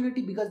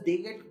opportunity because they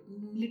get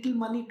little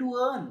money to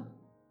earn.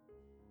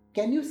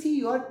 Can you see,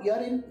 you're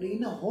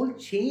in a whole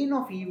chain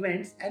of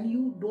events and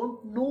you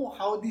don't know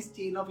how this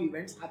chain of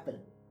events happen.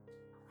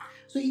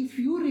 So if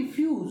you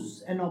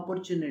refuse an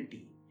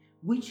opportunity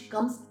which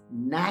comes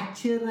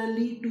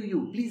naturally to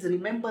you, please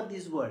remember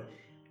this word.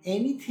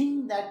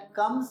 Anything that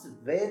comes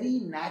very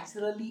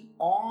naturally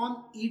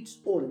on its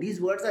own,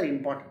 these words are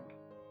important.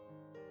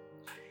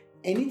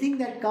 Anything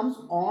that comes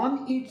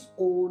on its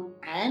own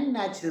and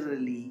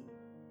naturally,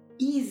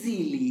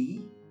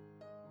 easily,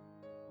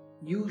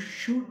 you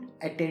should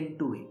attend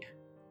to it.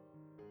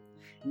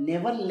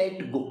 Never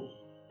let go.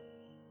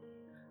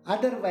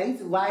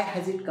 Otherwise, why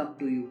has it come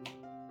to you?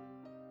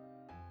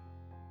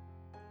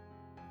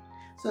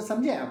 So,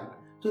 Samjay,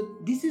 so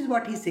this is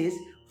what he says.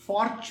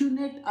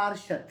 Fortunate are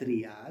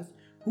Kshatriyas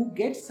who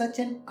get such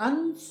an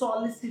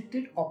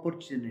unsolicited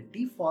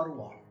opportunity for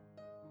war.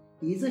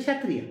 He is a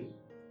Kshatriya.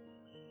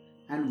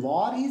 And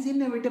war is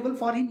inevitable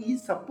for him. He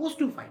is supposed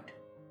to fight.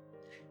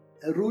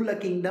 Rule a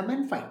kingdom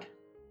and fight.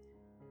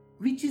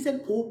 Which is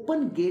an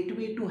open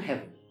gateway to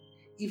heaven.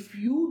 If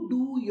you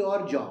do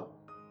your job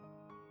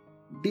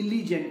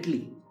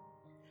diligently,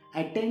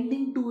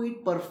 attending to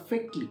it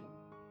perfectly,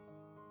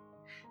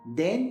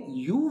 then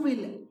you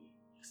will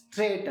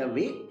straight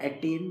away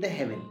attain the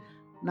heaven.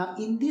 Now,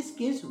 in this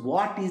case,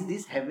 what is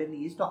this heaven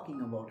he is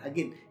talking about?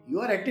 Again,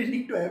 you are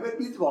attending to heaven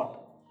means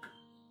what?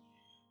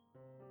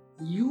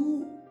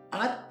 You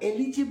are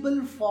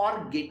eligible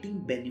for getting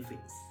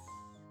benefits.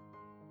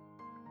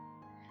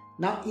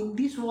 Now, in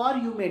this war,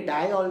 you may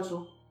die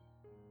also.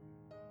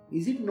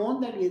 Is it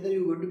known that whether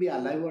you are going to be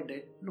alive or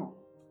dead? No.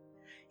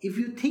 If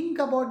you think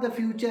about the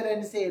future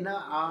and say,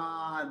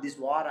 this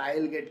war I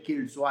will get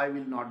killed, so I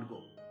will not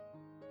go.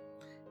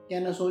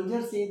 Can a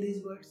soldier say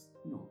these words?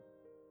 No.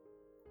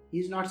 He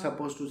is not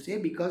supposed to say,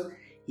 because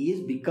he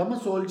has become a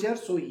soldier,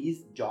 so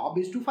his job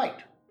is to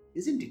fight,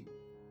 isn't it?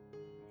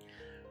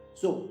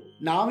 So,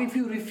 now if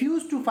you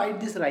refuse to fight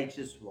this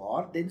righteous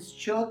war, then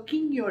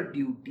shirking your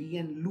duty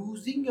and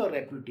losing your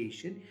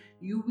reputation,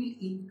 you will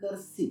incur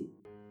sin.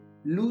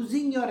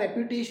 Losing your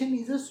reputation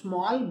is a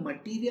small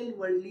material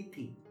worldly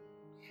thing.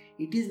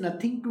 It is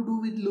nothing to do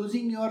with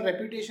losing your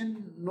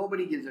reputation.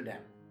 Nobody gives a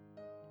damn.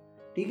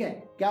 ठीक है,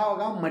 क्या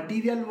होगा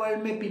material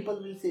world में people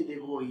will say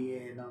देखो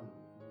ये ना.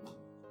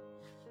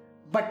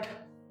 But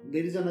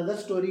there is another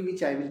story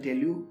which I will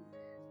tell you,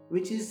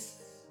 which is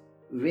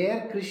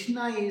where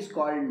Krishna is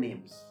called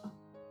names.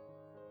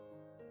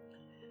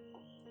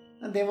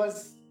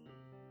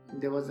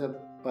 There was a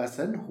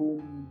person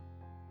whom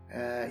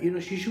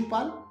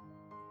Shishupal.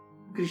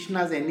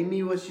 Krishna's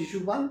enemy was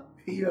Shishupal.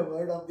 You have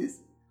heard of this?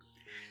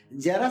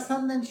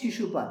 Jarasandh and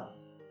Shishupal.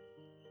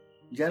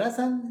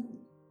 Jarasandh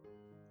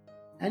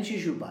and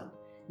Shishupal,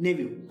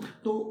 nephew.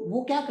 तो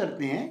वो क्या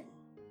करते हैं?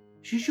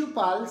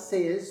 Shishupal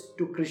says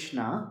to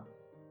Krishna,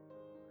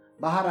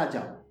 बाहर आ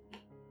जाओ.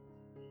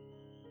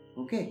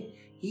 Okay,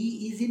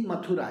 he is in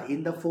Mathura,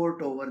 in the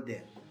fort over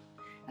there,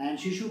 and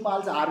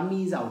Shishupal's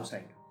army is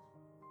outside.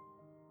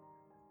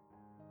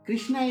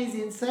 Krishna is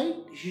inside,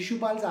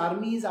 Shishupal's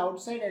army is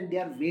outside, and they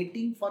are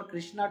waiting for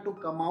Krishna to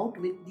come out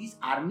with this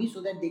army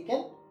so that they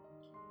can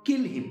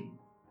kill him.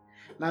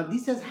 Now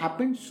this has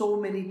happened so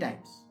many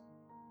times.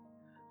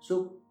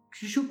 So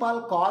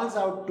Shishupal calls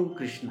out to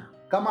Krishna,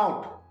 come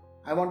out,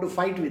 I want to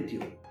fight with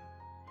you.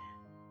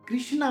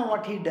 Krishna,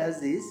 what he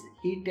does is,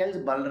 he tells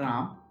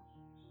Balram,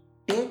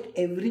 take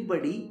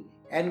everybody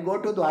and go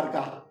to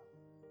Dwarka.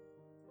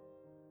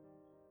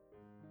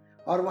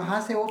 और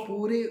वहां से वो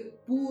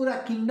पूरा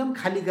kingdom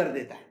खाली कर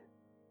देता है.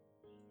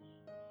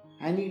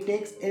 And he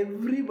takes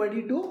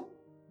everybody to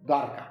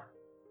Dwarka.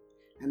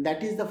 And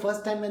that is the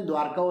first time when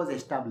Dwarka was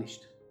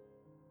established.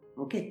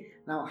 Okay.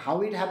 Now,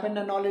 how it happened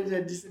and all is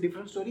just a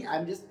different story. I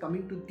am just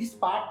coming to this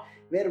part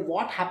where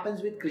what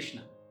happens with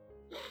Krishna.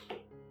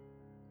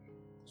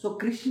 So,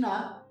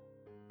 Krishna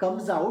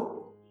comes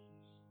out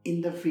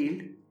in the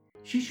field.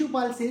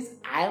 Shishupal says,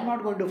 I am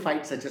not going to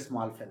fight such a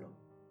small fellow.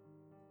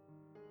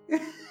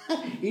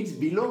 It's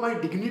below my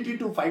dignity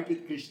to fight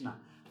with Krishna.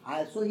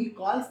 So, he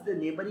calls the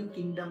neighboring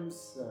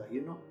kingdoms,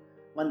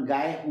 one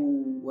guy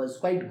who was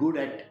quite good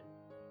at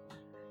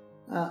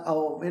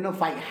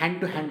fight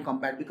hand-to-hand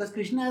combat, because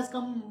Krishna has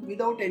come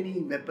without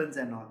any weapons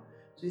and all.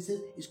 So he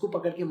says, इसको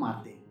पकड़ के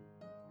मार दे,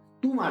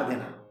 तू मार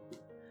देना.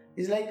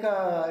 It's like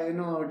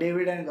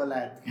David and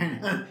Goliath.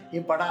 ये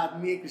बड़ा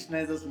आदमी है, Krishna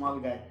is a small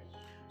guy.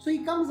 So he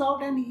comes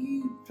out and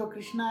so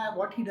Krishna,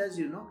 what he does,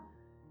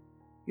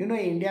 You know,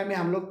 India में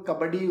हम लोग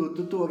कबड्डी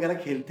उतुतु वगैरह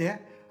खेलते हैं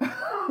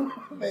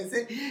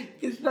वैसे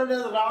Krishna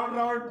just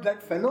round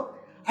that fellow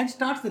and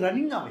starts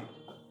running away.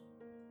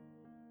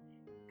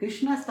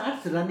 Krishna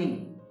starts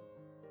running.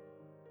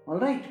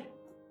 Alright.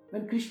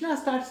 When Krishna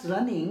starts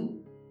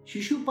running,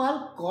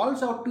 Shishupal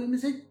calls out to him and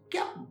says,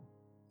 Kya?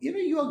 You know,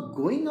 you are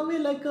going away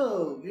like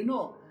a,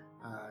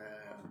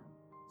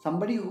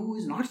 somebody who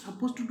is not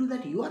supposed to do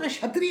that. You are a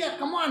Kshatriya.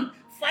 Come on,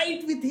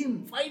 fight with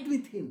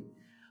him.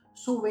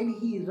 So when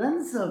he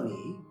runs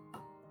away,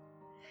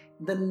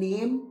 the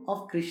name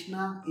of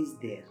Krishna is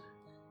there.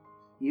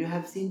 You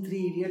have seen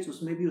Three Idiots,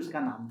 उसमें भी उसका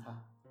नाम था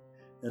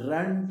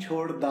Ran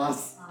Chhod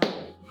Das.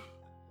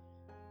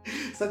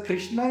 So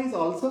Krishna is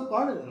also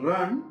called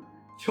Ran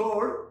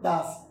Chhod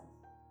Das.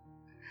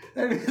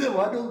 That is the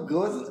one who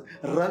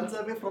runs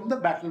away from the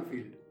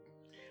battlefield.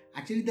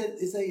 Actually,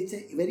 it's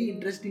a very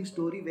interesting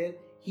story where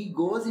he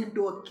goes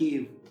into a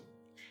cave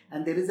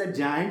and there is a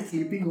giant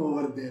sleeping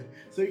over there.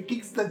 So he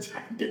kicks the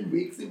giant and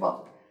wakes him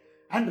up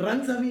and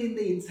runs away in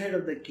the inside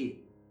of the cave.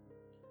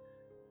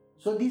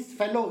 So this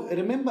fellow,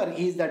 remember,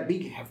 he is that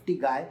big hefty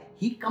guy.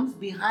 He comes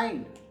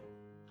behind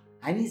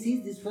and he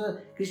sees this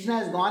fellow, Krishna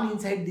has gone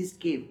inside this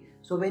cave.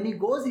 So when he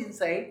goes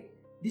inside,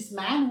 this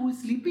man who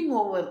is sleeping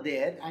over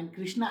there and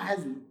Krishna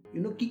has,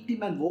 kicked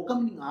him and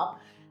woken him up.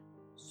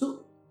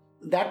 So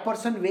that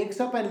person wakes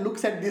up and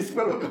looks at this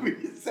fellow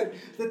coming inside.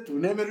 So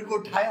तूने मेरे को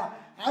उठाया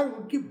और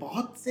उनकी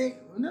बहुत से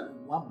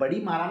वहाँ बड़ी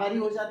मारामारी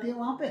हो जाती है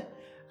वहाँ पे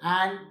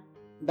and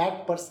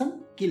that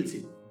person kills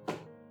him.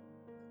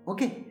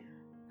 Okay,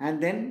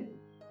 and then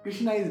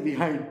Krishna is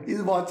behind.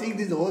 He's watching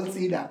this whole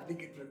scene happening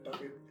in front of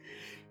him.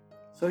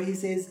 So he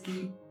says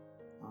कि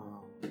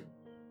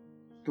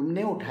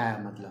तुमने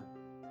उठाया मतलब.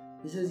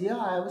 He says, yeah,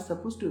 I was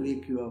supposed to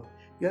wake you up.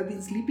 You have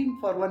been sleeping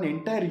for one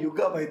entire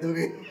yuga, by the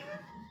way.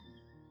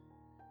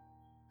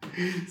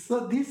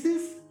 So this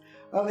is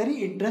a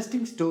very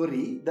interesting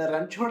story. The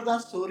Ranchhod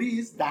Das story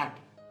is that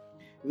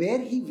where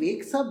he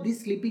wakes up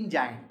this sleeping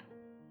giant.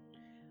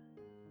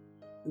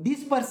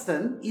 This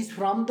person is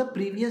from the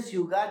previous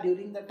yuga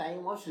during the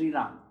time of Sri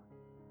Ram.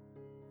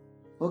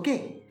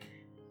 Okay.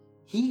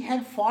 He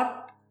had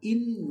fought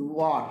in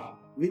war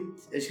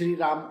with Sri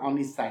Ram on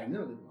his side,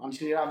 on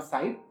Sri Ram's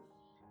side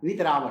with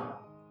Ravan.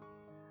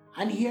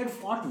 And he had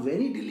fought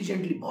very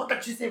diligently. बहुत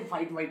अच्छे से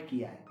fight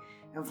किया है.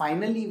 And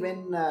finally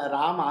when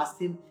Ram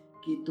asked him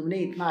कि तुमने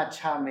इतना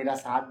अच्छा मेरा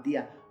साथ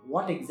दिया,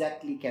 what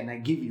exactly can I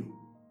give you?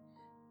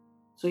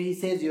 So he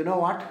says, you know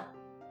what?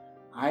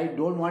 I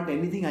don't want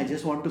anything, I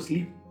just want to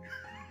sleep.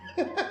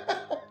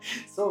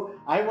 So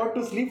I want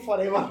to sleep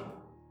forever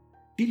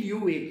till you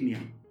wake me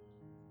up.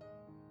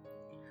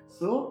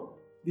 So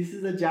this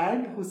is a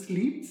giant who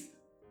sleeps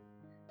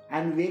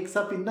and wakes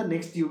up in the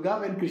next yuga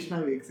when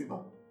Krishna wakes him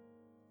up.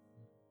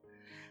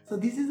 So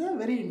this is a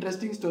very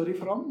interesting story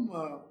from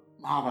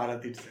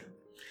Mahabharata itself.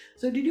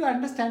 So did you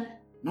understand?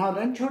 Now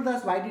Ranchhod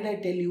Das, why did I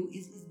tell you?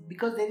 Is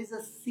because there is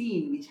a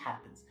scene which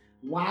happens.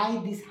 Why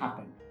this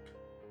happened?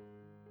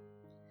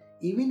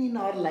 Even in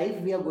our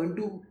life we are going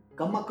to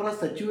come across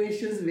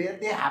situations where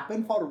they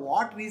happen. For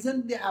what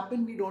reason they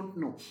happen, we don't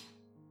know.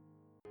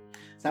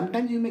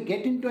 Sometimes you may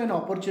get into an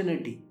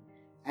opportunity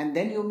and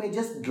then you may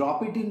just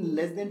drop it in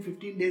less than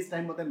 15 days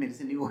time.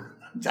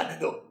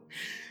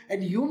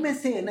 And you may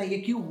say, na,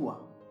 ye kyun hua?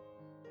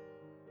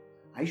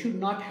 I should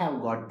not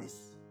have got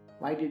this.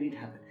 Why did it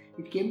happen?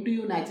 It came to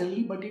you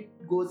naturally, but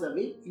it goes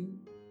away in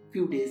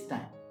few days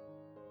time.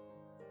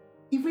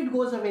 If it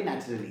goes away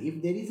naturally,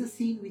 if there is a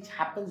scene which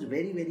happens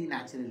very, very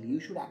naturally,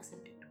 you should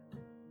accept it.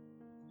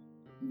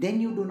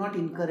 Then you do not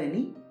incur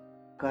any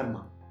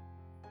karma.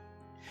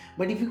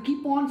 But if you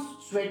keep on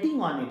sweating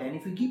on it and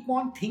if you keep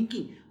on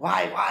thinking,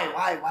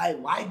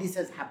 why this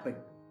has happened,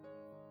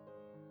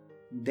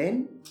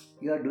 then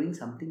you are doing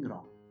something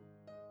wrong.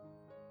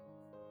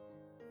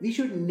 We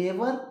should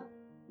never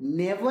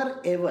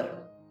ever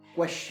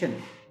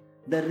question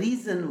the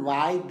reason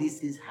why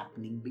this is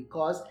happening,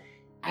 because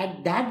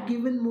at that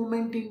given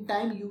moment in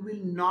time you will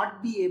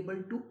not be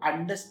able to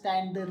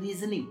understand the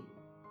reasoning.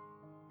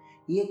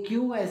 ये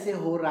क्यों ऐसे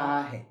हो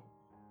रहा है?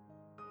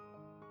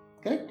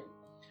 Correct?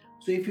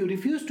 So if you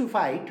refuse to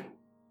fight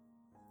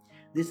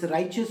this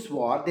righteous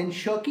war, then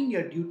shirking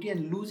your duty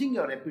and losing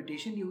your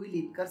reputation, you will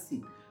incur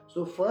sin.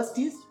 So first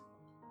is,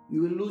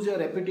 you will lose your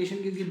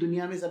reputation because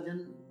दुनिया में सब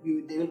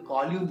जन, they will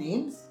call you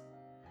names.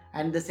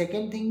 And the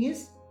second thing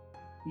is,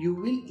 you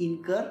will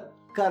incur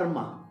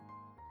karma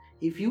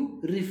if you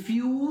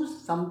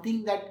refuse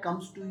something that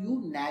comes to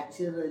you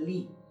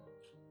naturally.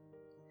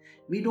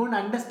 We don't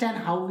understand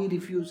how we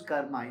refuse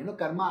karma.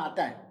 Karma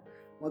आता है,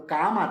 वो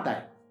काम आता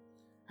है,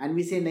 and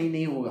we say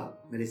नहीं होगा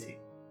मेरे से.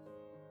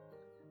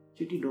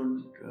 Chitty,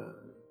 don't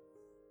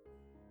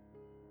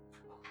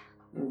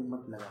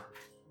मत लगा.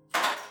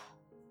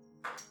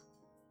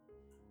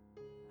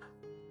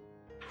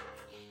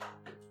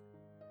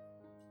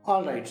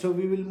 Alright, so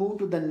we will move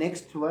to the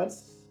next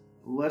verse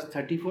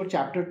 34,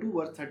 chapter 2,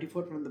 verse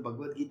 34 from the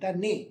Bhagavad Gita.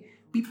 Nay,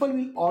 people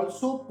will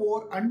also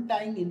pour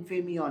undying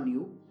infamy on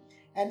you,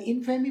 and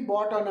infamy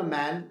brought on a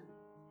man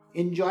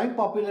enjoying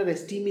popular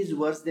esteem is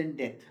worse than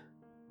death.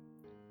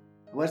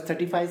 Verse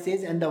 35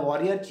 says, and the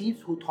warrior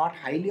chiefs who thought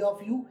highly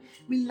of you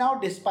will now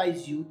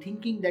despise you,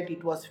 thinking that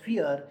it was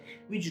fear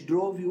which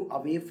drove you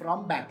away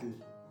from battle.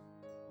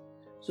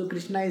 So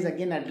Krishna is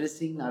again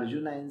addressing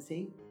Arjuna and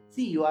saying,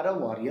 see, you are a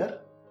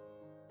warrior.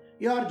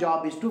 Your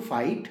job is to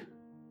fight.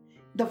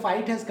 The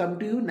fight has come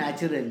to you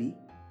naturally.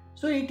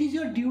 So it is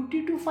your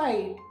duty to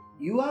fight.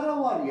 You are a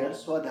warrior,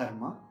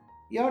 Swadharma.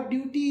 Your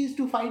duty is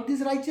to fight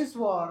this righteous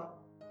war.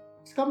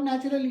 It's come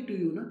naturally to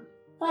you, no?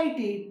 Fight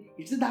it.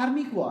 It's a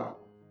dharmic war.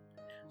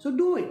 So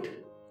do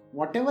it.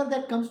 Whatever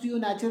that comes to you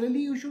naturally,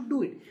 you should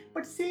do it.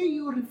 But say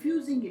you're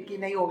refusing it, ki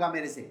nahi hoga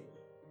mere se.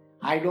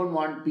 I don't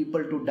want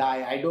people to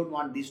die. I don't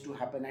want this to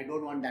happen. I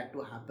don't want that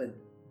to happen.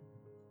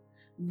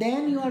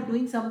 Then you are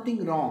doing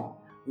something wrong.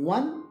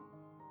 One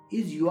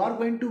is you are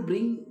going to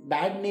bring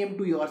bad name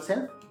to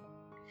yourself.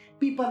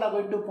 People are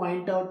going to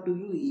point out to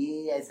you,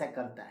 ye aisa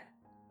karta hai.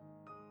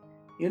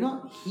 You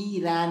know,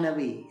 he ran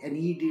away and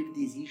he did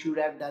this. He should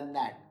have done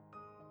that.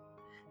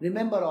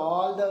 Remember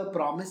all the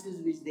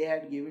promises which they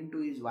had given to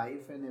his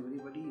wife and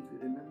everybody, if you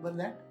remember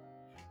that.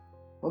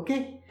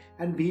 Okay?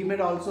 And Bhim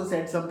had also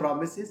said some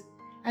promises.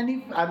 And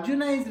if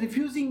Arjuna is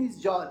refusing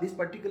his job, this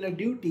particular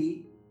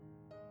duty,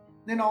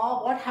 then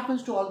what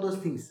happens to all those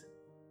things?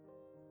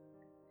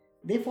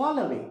 They fall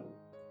away.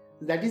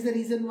 That is the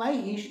reason why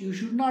you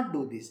should not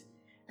do this.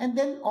 And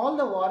then all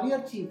the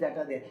warrior chiefs that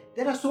are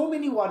there are so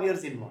many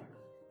warriors involved.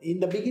 In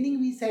the beginning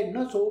we said,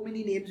 no, so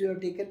many names we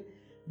have taken.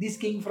 This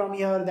king from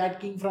here, that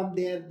king from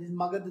there, this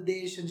Magad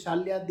Desh and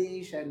Shalya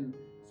Desh, and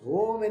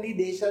so many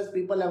deshas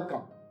people have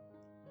come.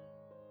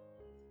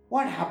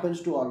 What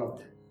happens to all of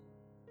them?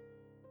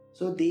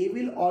 So they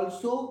will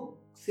also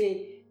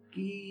say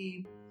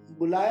कि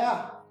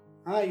बुलाया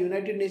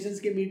United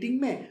Nations के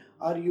meeting में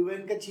और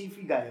UN का chief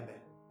ही गायब है.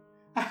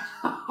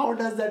 How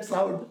does that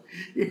sound?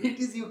 It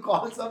is you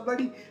call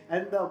somebody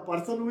and the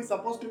person who is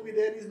supposed to be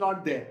there is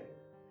not there.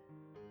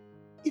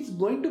 It's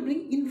going to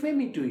bring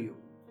infamy to you.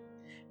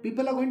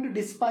 People are going to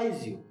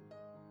despise you.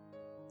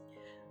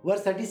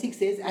 Verse 36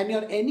 says, and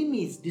your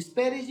enemies,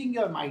 disparaging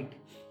your might,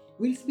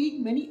 will speak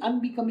many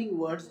unbecoming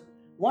words.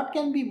 What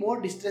can be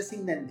more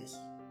distressing than this?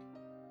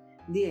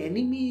 The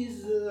enemy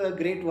is a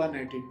great one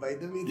at it. By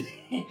the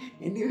way,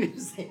 enemy will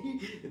say,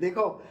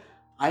 Dekho,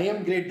 I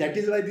am great. That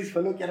is why this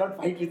fellow cannot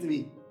fight with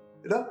me.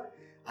 You know,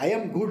 I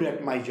am good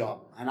at my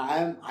job and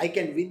I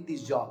can win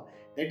this job.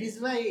 That is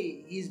why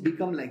he's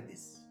become like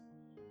this.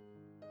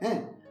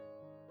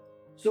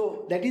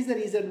 So that is the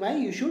reason why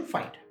you should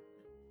fight.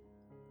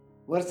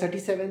 Verse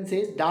 37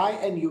 says, die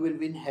and you will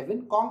win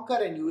heaven, conquer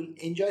and you will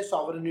enjoy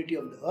sovereignty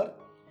of the earth.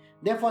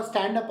 Therefore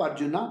stand up,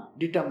 Arjuna,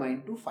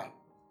 determined to fight.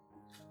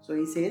 So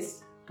he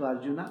says to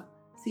Arjuna,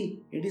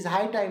 see, it is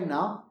high time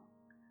now.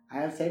 I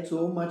have said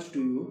so much to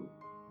you.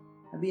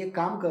 Abhi ek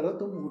kaam karo,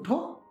 tum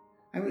utho.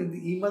 I mean,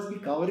 he must be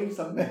covering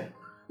somewhere.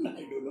 I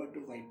don't know how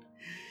to fight.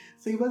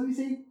 So he must be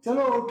saying,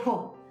 chalo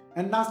utho,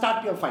 and now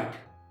start your fight.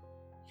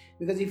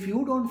 Because if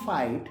you don't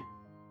fight,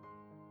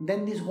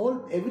 then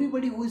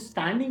everybody who is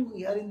standing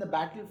here in the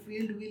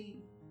battlefield will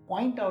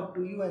point out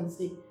to you and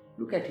say,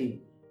 look at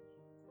him.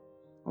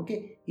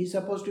 Okay, he's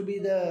supposed to be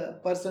the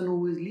person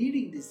who is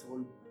leading this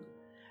whole.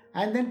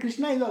 And then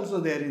Krishna is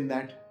also there in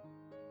that.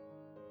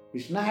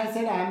 Krishna has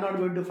said, I am not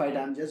going to fight,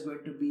 I am just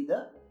going to be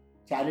the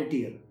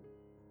charioteer.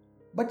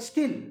 But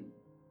still,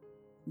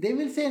 they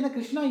will say,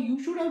 Krishna,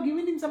 you should have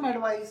given him some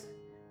advice.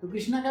 So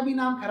Krishna का भी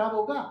नाम खराब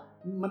होगा,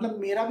 मतलब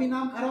मेरा भी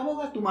नाम खराब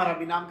होगा, तुम्हारा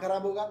भी नाम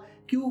खराब होगा,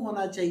 क्यों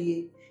होना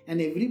चाहिए? And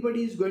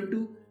everybody is going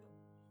to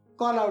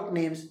call out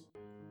names.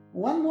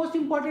 One most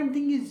important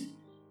thing is,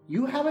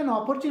 you have an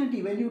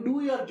opportunity. When you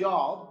do your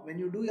job, when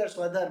you do your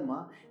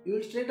Swadharma, you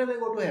will straight away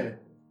go to heaven.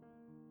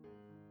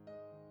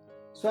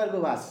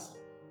 Swargavas.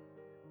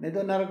 नहीं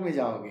तो नरक में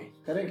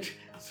जाओगे. Correct?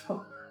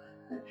 So,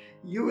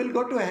 you will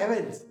go to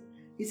heavens.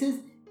 He says,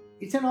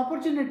 it's an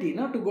opportunity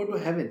to go to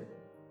heaven.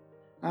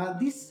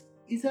 This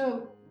is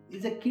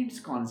a kid's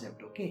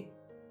concept, okay?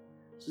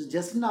 So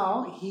just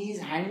now, he is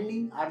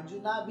handling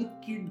Arjuna with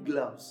kid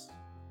gloves.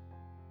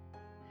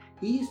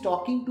 He is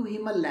talking to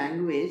him a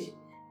language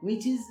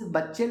which is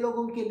बच्चे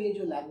लोगों के लिए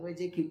जो language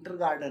है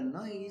kindergarten,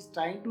 he is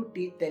trying to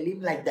tell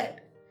him like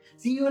that.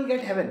 See, you will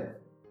get heaven.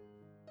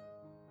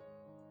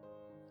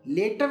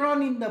 Later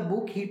on in the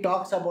book, he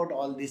talks about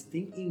all these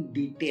things in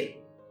detail.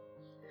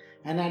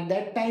 And at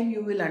that time,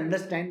 you will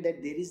understand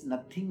that there is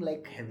nothing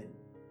like heaven.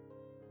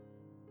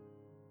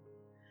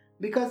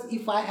 Because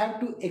if I have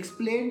to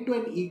explain to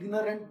an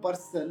ignorant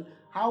person,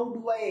 how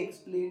do I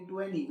explain to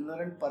an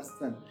ignorant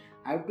person?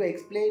 I have to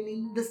explain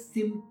in the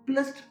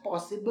simplest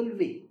possible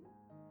way.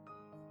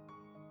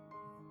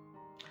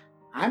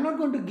 I am not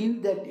going to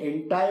give that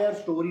entire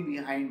story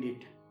behind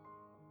it.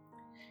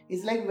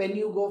 It's like when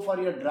you go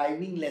for your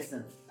driving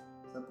lessons.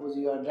 Suppose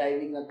you are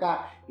driving a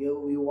car,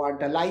 you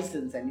want a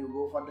license and you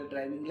go for the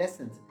driving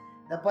lessons.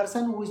 The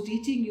person who is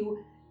teaching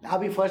you,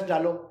 abhi first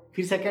dalo,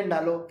 फिर second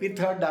डालो, फिर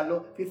third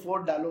डालो, फिर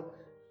fourth डालो.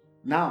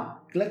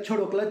 Now, clutch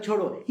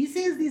छोड़ो. He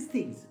says these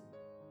things.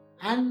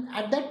 And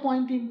at that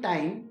point in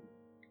time,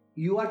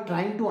 you are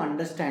trying to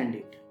understand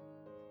it.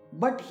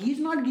 But he's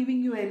not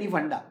giving you any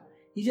funda.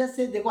 He just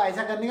says, देखो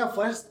ऐसा करने का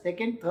first,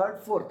 second, third,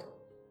 fourth.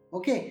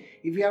 Okay,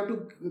 if you have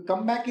to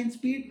come back in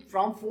speed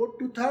from fourth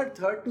to third,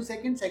 third to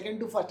second, second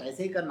to first,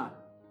 ऐसे ही करना.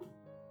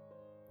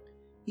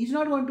 He's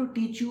not going to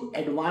teach you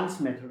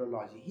advanced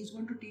methodology. He's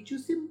going to teach you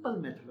simple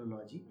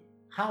methodology,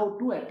 how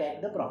to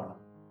attack the problem.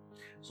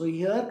 So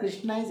here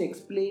Krishna is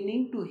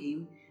explaining to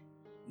him,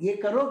 ये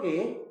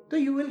करोगे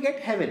तो you will get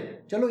heaven.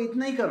 चलो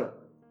इतना ही करो,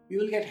 you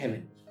will get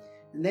heaven.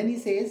 And then he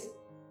says,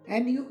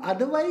 and you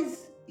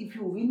otherwise, if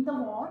you win the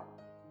war,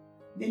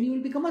 then you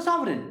will become a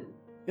sovereign.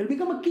 You will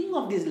become a king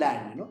of this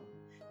land, you know.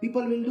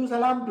 People will do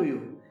salam to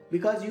you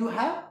because you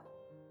have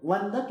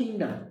won the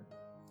kingdom.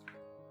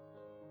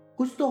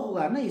 कुछ तो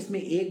होगा ना इसमें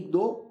एक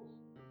दो.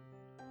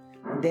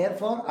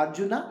 Therefore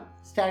Arjuna,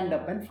 stand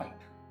up and fight.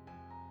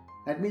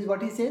 That means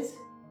what he says,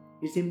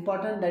 it's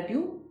important that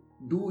you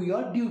do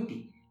your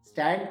duty.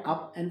 Stand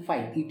up and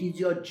fight. It is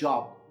your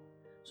job.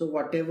 So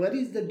whatever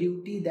is the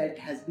duty that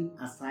has been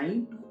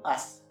assigned to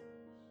us,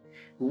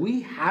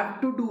 we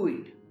have to do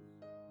it.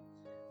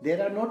 There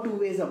are no two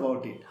ways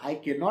about it. I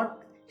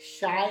cannot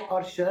shy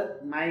or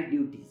shirk my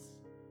duties.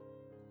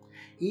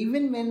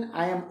 Even when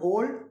I am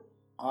old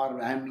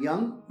or I am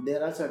young,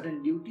 there are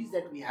certain duties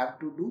that we have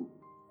to do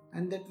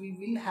and that we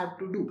will have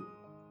to do,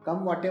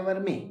 come whatever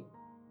may.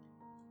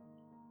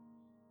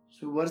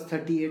 So verse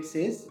 38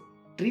 says,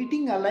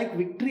 treating alike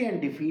victory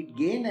and defeat,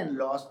 gain and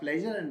loss,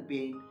 pleasure and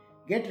pain,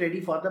 get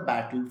ready for the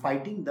battle.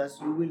 Fighting thus,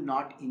 you will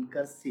not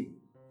incur sin.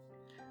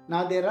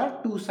 Now there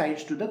are two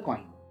sides to the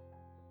coin.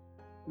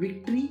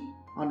 Victory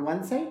on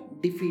one side,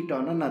 defeat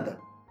on another.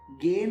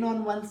 Gain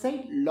on one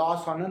side,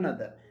 loss on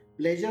another.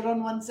 Pleasure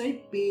on one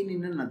side, pain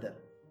in another.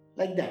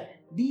 Like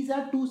that. These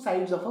are two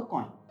sides of a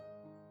coin.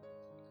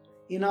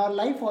 In our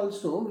life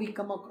also, we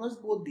come across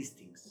both these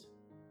things.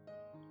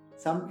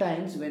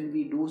 Sometimes when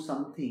we do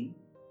something,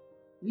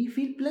 we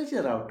feel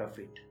pleasure out of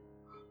it.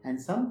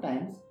 And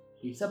sometimes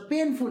it's a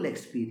painful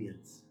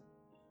experience.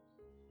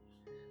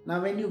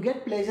 Now when you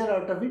get pleasure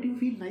out of it, you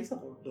feel nice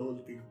about the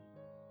whole thing.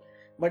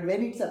 But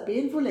when it's a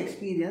painful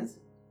experience,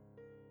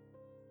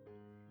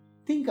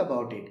 think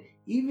about it.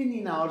 Even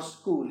in our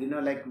school,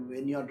 like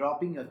when you're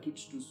dropping your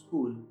kids to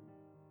school,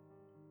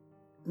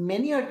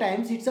 many a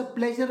times it's a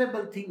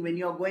pleasurable thing when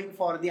you're going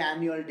for the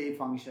annual day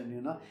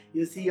function,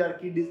 You see your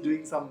kid is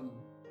doing some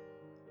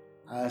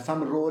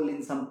role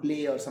in some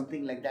play or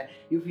something like that.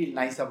 You feel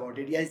nice about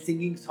it. He's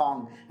singing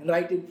song and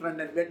right in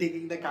front and we're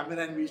taking the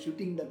camera and we're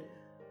shooting that.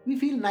 We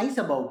feel nice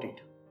about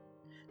it.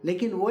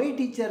 लेकिन वही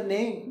teacher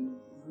ने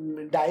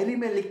diary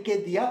में लिख के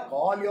दिया,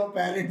 call your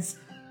parents.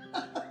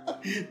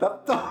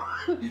 तब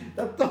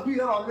तो we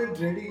are always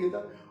dreading,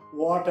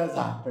 what has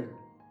happened.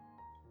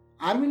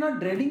 Are we not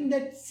dreading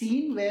that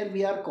scene where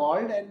we are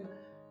called and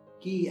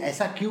कि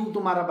ऐसा क्यों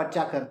तुम्हारा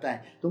बच्चा करता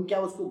है? तुम क्या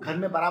उसको घर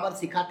में बराबर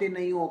सिखाते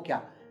नहीं हो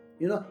क्या?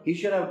 He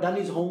should have done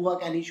his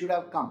homework and he should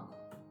have come.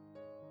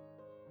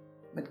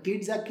 But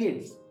kids are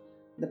kids.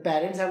 The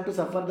parents have to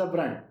suffer the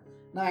brunt.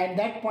 Now at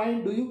that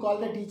point, do you call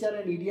the teacher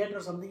an idiot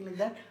or something like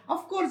that?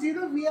 Of course,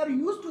 we are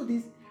used to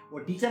this. वो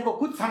teacher को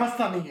कुछ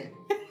समझता नहीं है.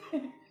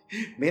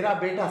 मेरा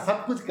बेटा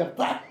सब कुछ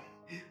करता है.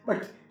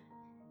 But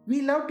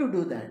we love to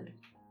do that.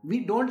 We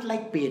don't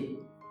like pain.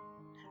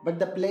 But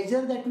the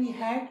pleasure that we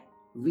had,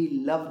 we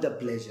love the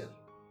pleasure.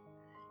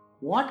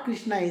 What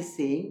Krishna is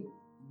saying,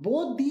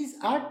 both these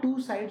are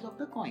two sides of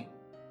the coin.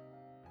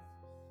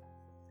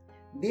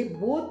 They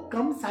both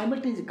come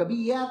simultaneously. कभी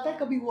ये आता है,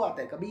 कभी वो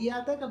आता है, कभी ये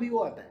आता है, कभी वो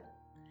आता है.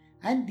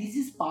 And this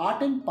is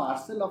part and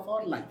parcel of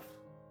our life.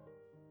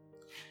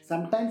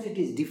 Sometimes it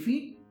is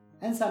defeat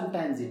and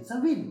sometimes it's a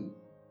win.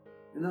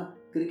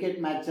 Cricket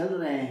match चल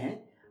रहे हैं,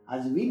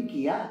 आज विन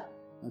किया,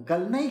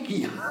 कल नहीं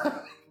किया.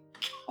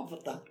 क्या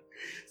पता.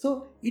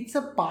 So it's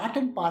a part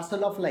and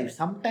parcel of life.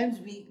 Sometimes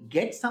we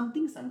get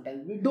something,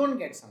 sometimes we don't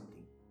get something.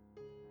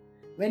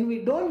 When we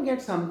don't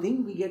get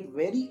something, we get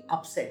very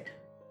upset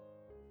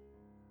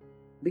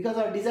because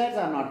our desires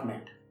are not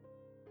met.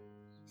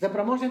 The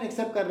promotion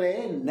accept कर रहे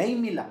हैं, नहीं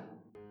मिला.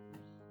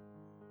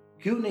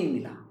 क्यों नहीं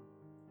मिला?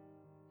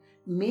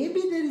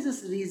 Maybe there is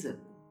a reason,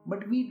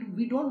 but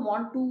we don't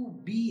want to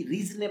be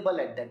reasonable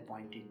at that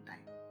point in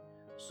time.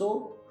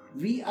 So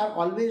we are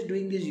always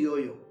doing this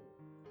yo-yo.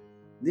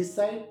 This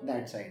side,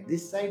 that side,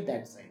 this side,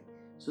 that side.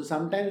 So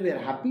sometimes we are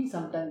happy,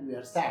 sometimes we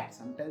are sad.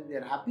 Sometimes we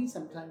are happy,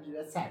 sometimes we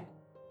are sad.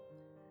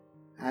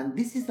 And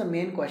this is the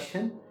main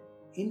question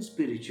in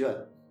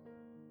spiritual.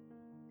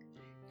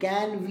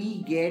 Can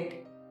we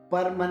get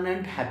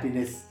permanent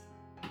happiness?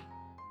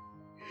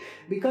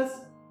 Because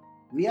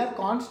we are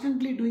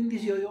constantly doing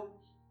this yo-yo.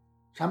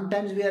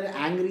 Sometimes we are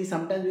angry,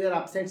 sometimes we are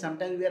upset,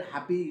 sometimes we are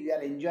happy, we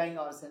are enjoying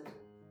ourselves.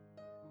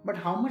 But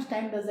how much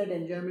time does that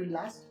enjoyment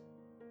last?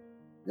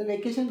 The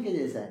vacation के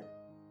जैसा है.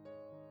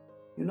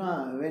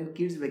 When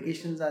kids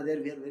vacations are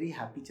there, we are very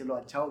happy. चलो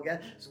अच्छा हो गया,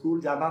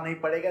 school जाना नहीं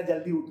पड़ेगा,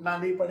 जल्दी उठना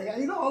नहीं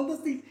पड़ेगा. All those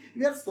things.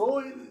 We are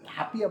so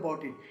happy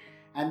about it.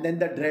 And then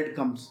the dread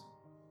comes.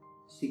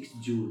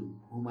 6th June.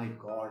 Oh my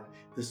God,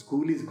 the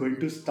school is going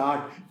to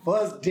start.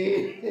 First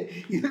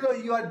day,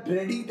 you are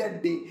dreading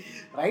that day.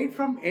 Right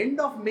from end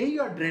of May,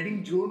 you are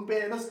dreading June पे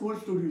है ना school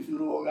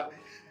शुरू होगा.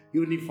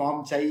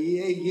 Uniform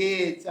चाहिए,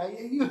 ये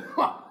चाहिए,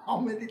 how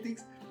many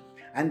things.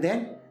 And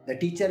then the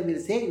teacher will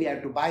say, we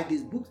have to buy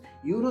these books.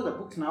 The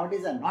books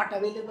nowadays are not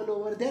available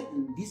over there.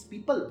 These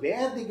people,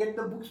 where they get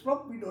the books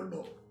from, we don't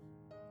know.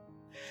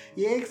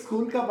 ये एक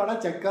school का बड़ा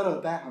चक्कर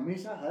होता है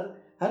हमेशा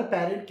हर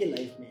parent के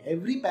life में.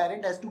 Every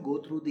parent has to go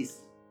through this.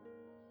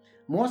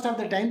 Most of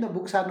the time the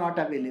books are not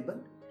available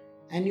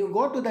and you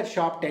go to that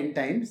shop 10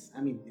 times.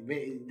 I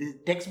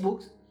mean text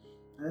books,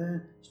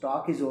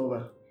 stock is over,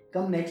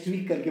 come next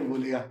week करके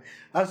बोलेगा.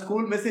 और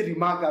school में से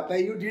remark आता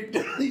है, you did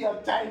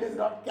your child is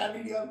not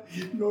carried your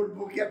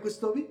notebook या कुछ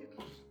तो भी.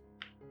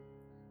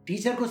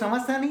 टीचर को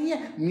समझता नहीं है,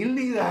 मिल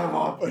नहीं रहा है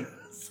वहां पर.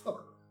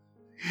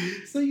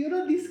 So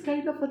this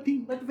kind of a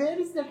thing. But where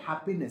is that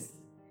happiness?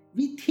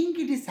 We think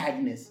it is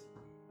sadness.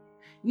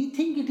 We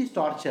think it is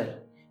torture.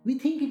 We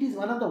think it is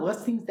one of the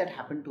worst things that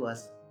happen to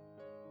us.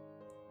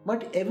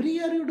 But every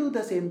year you do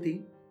the same thing.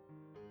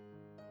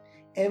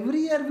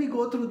 Every year we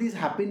go through this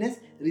happiness.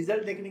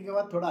 Result देखने के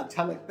बाद थोड़ा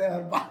अच्छा लगता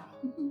है और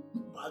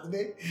बाद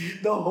में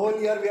the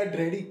whole year we are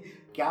dreading.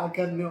 क्या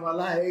करने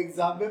वाला है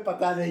एग्जाम में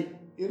पता नहीं.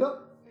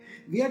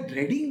 We are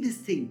dreading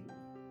this thing.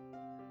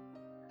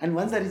 And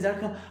once the result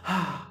comes,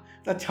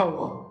 अच्छा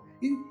हुआ.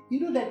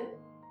 That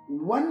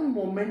one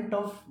moment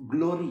of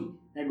glory,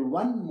 that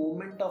one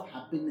moment of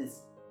happiness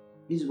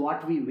is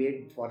what we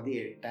wait for the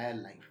entire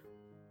life.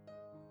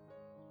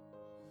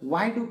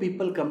 Why do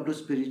people come to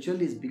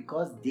spiritual? Is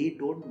because they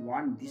don't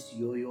want this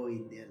yo-yo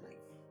in their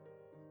life.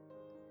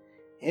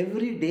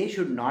 Every day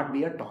should not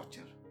be a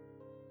torture.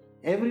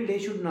 Every day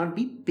should not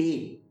be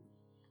pain.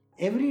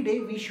 Every day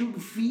we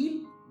should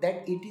feel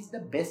that it is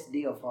the best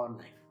day of our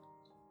life.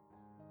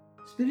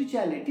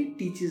 Spirituality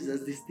teaches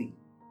us this thing.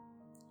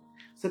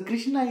 So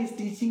Krishna is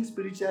teaching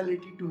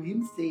spirituality to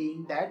him,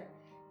 saying that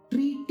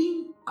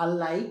treating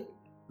alike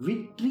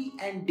victory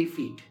and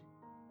defeat,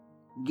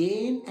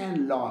 gain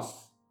and loss,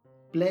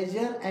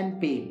 pleasure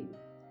and pain,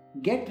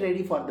 get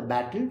ready for the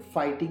battle,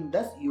 fighting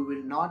thus you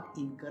will not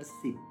incur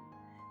sin.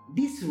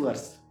 This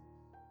verse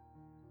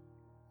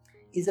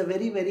is a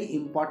very, very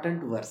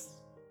important verse.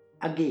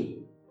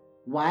 Again,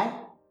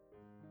 why?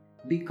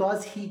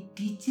 Because he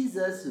teaches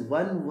us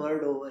one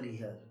word over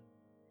here,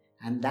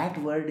 and that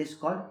word is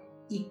called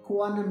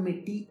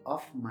equanimity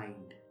of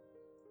mind.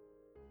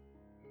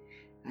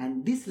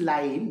 And this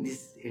line,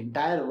 this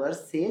entire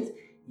verse says,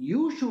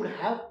 you should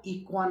have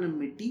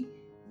equanimity.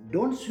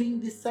 Don't swing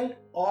this side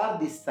or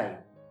this side.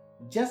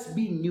 Just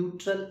be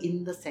neutral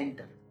in the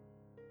center.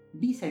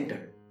 Be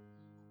centered.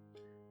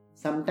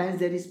 Sometimes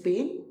there is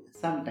pain,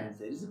 sometimes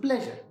there is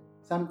pleasure.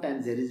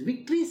 Sometimes there is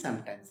victory,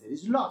 sometimes there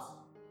is loss.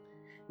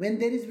 When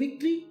there is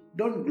victory,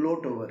 don't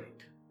gloat over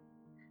it.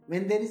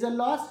 When there is a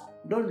loss,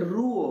 don't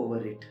rue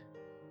over it.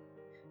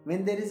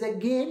 When there is a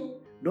gain,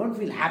 don't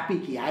feel happy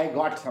कि I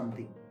got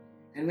something.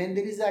 And when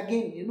there is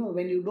again,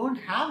 when you don't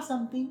have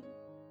something,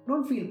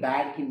 don't feel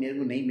bad कि मेरे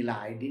को नहीं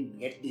मिला, I didn't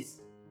get this.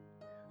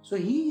 So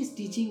he is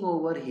teaching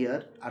over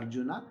here,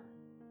 Arjuna,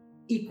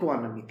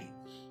 equanimity.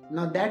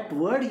 Now that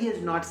word he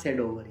has not said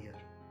over here.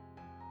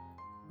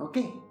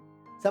 Okay?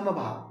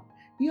 Samabhava.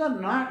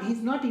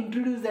 He's not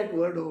introduced that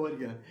word over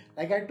here.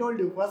 Like I told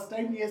you, first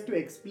time he has to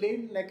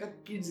explain like a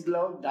kid's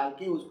glove डाल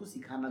के उसको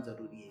सिखाना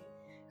जरूरी है.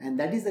 And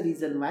that is the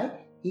reason why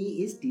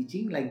he is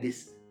teaching like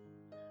this.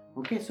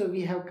 Okay, so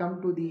we have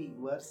come to the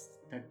verse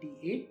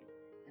 38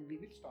 and we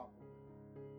will stop.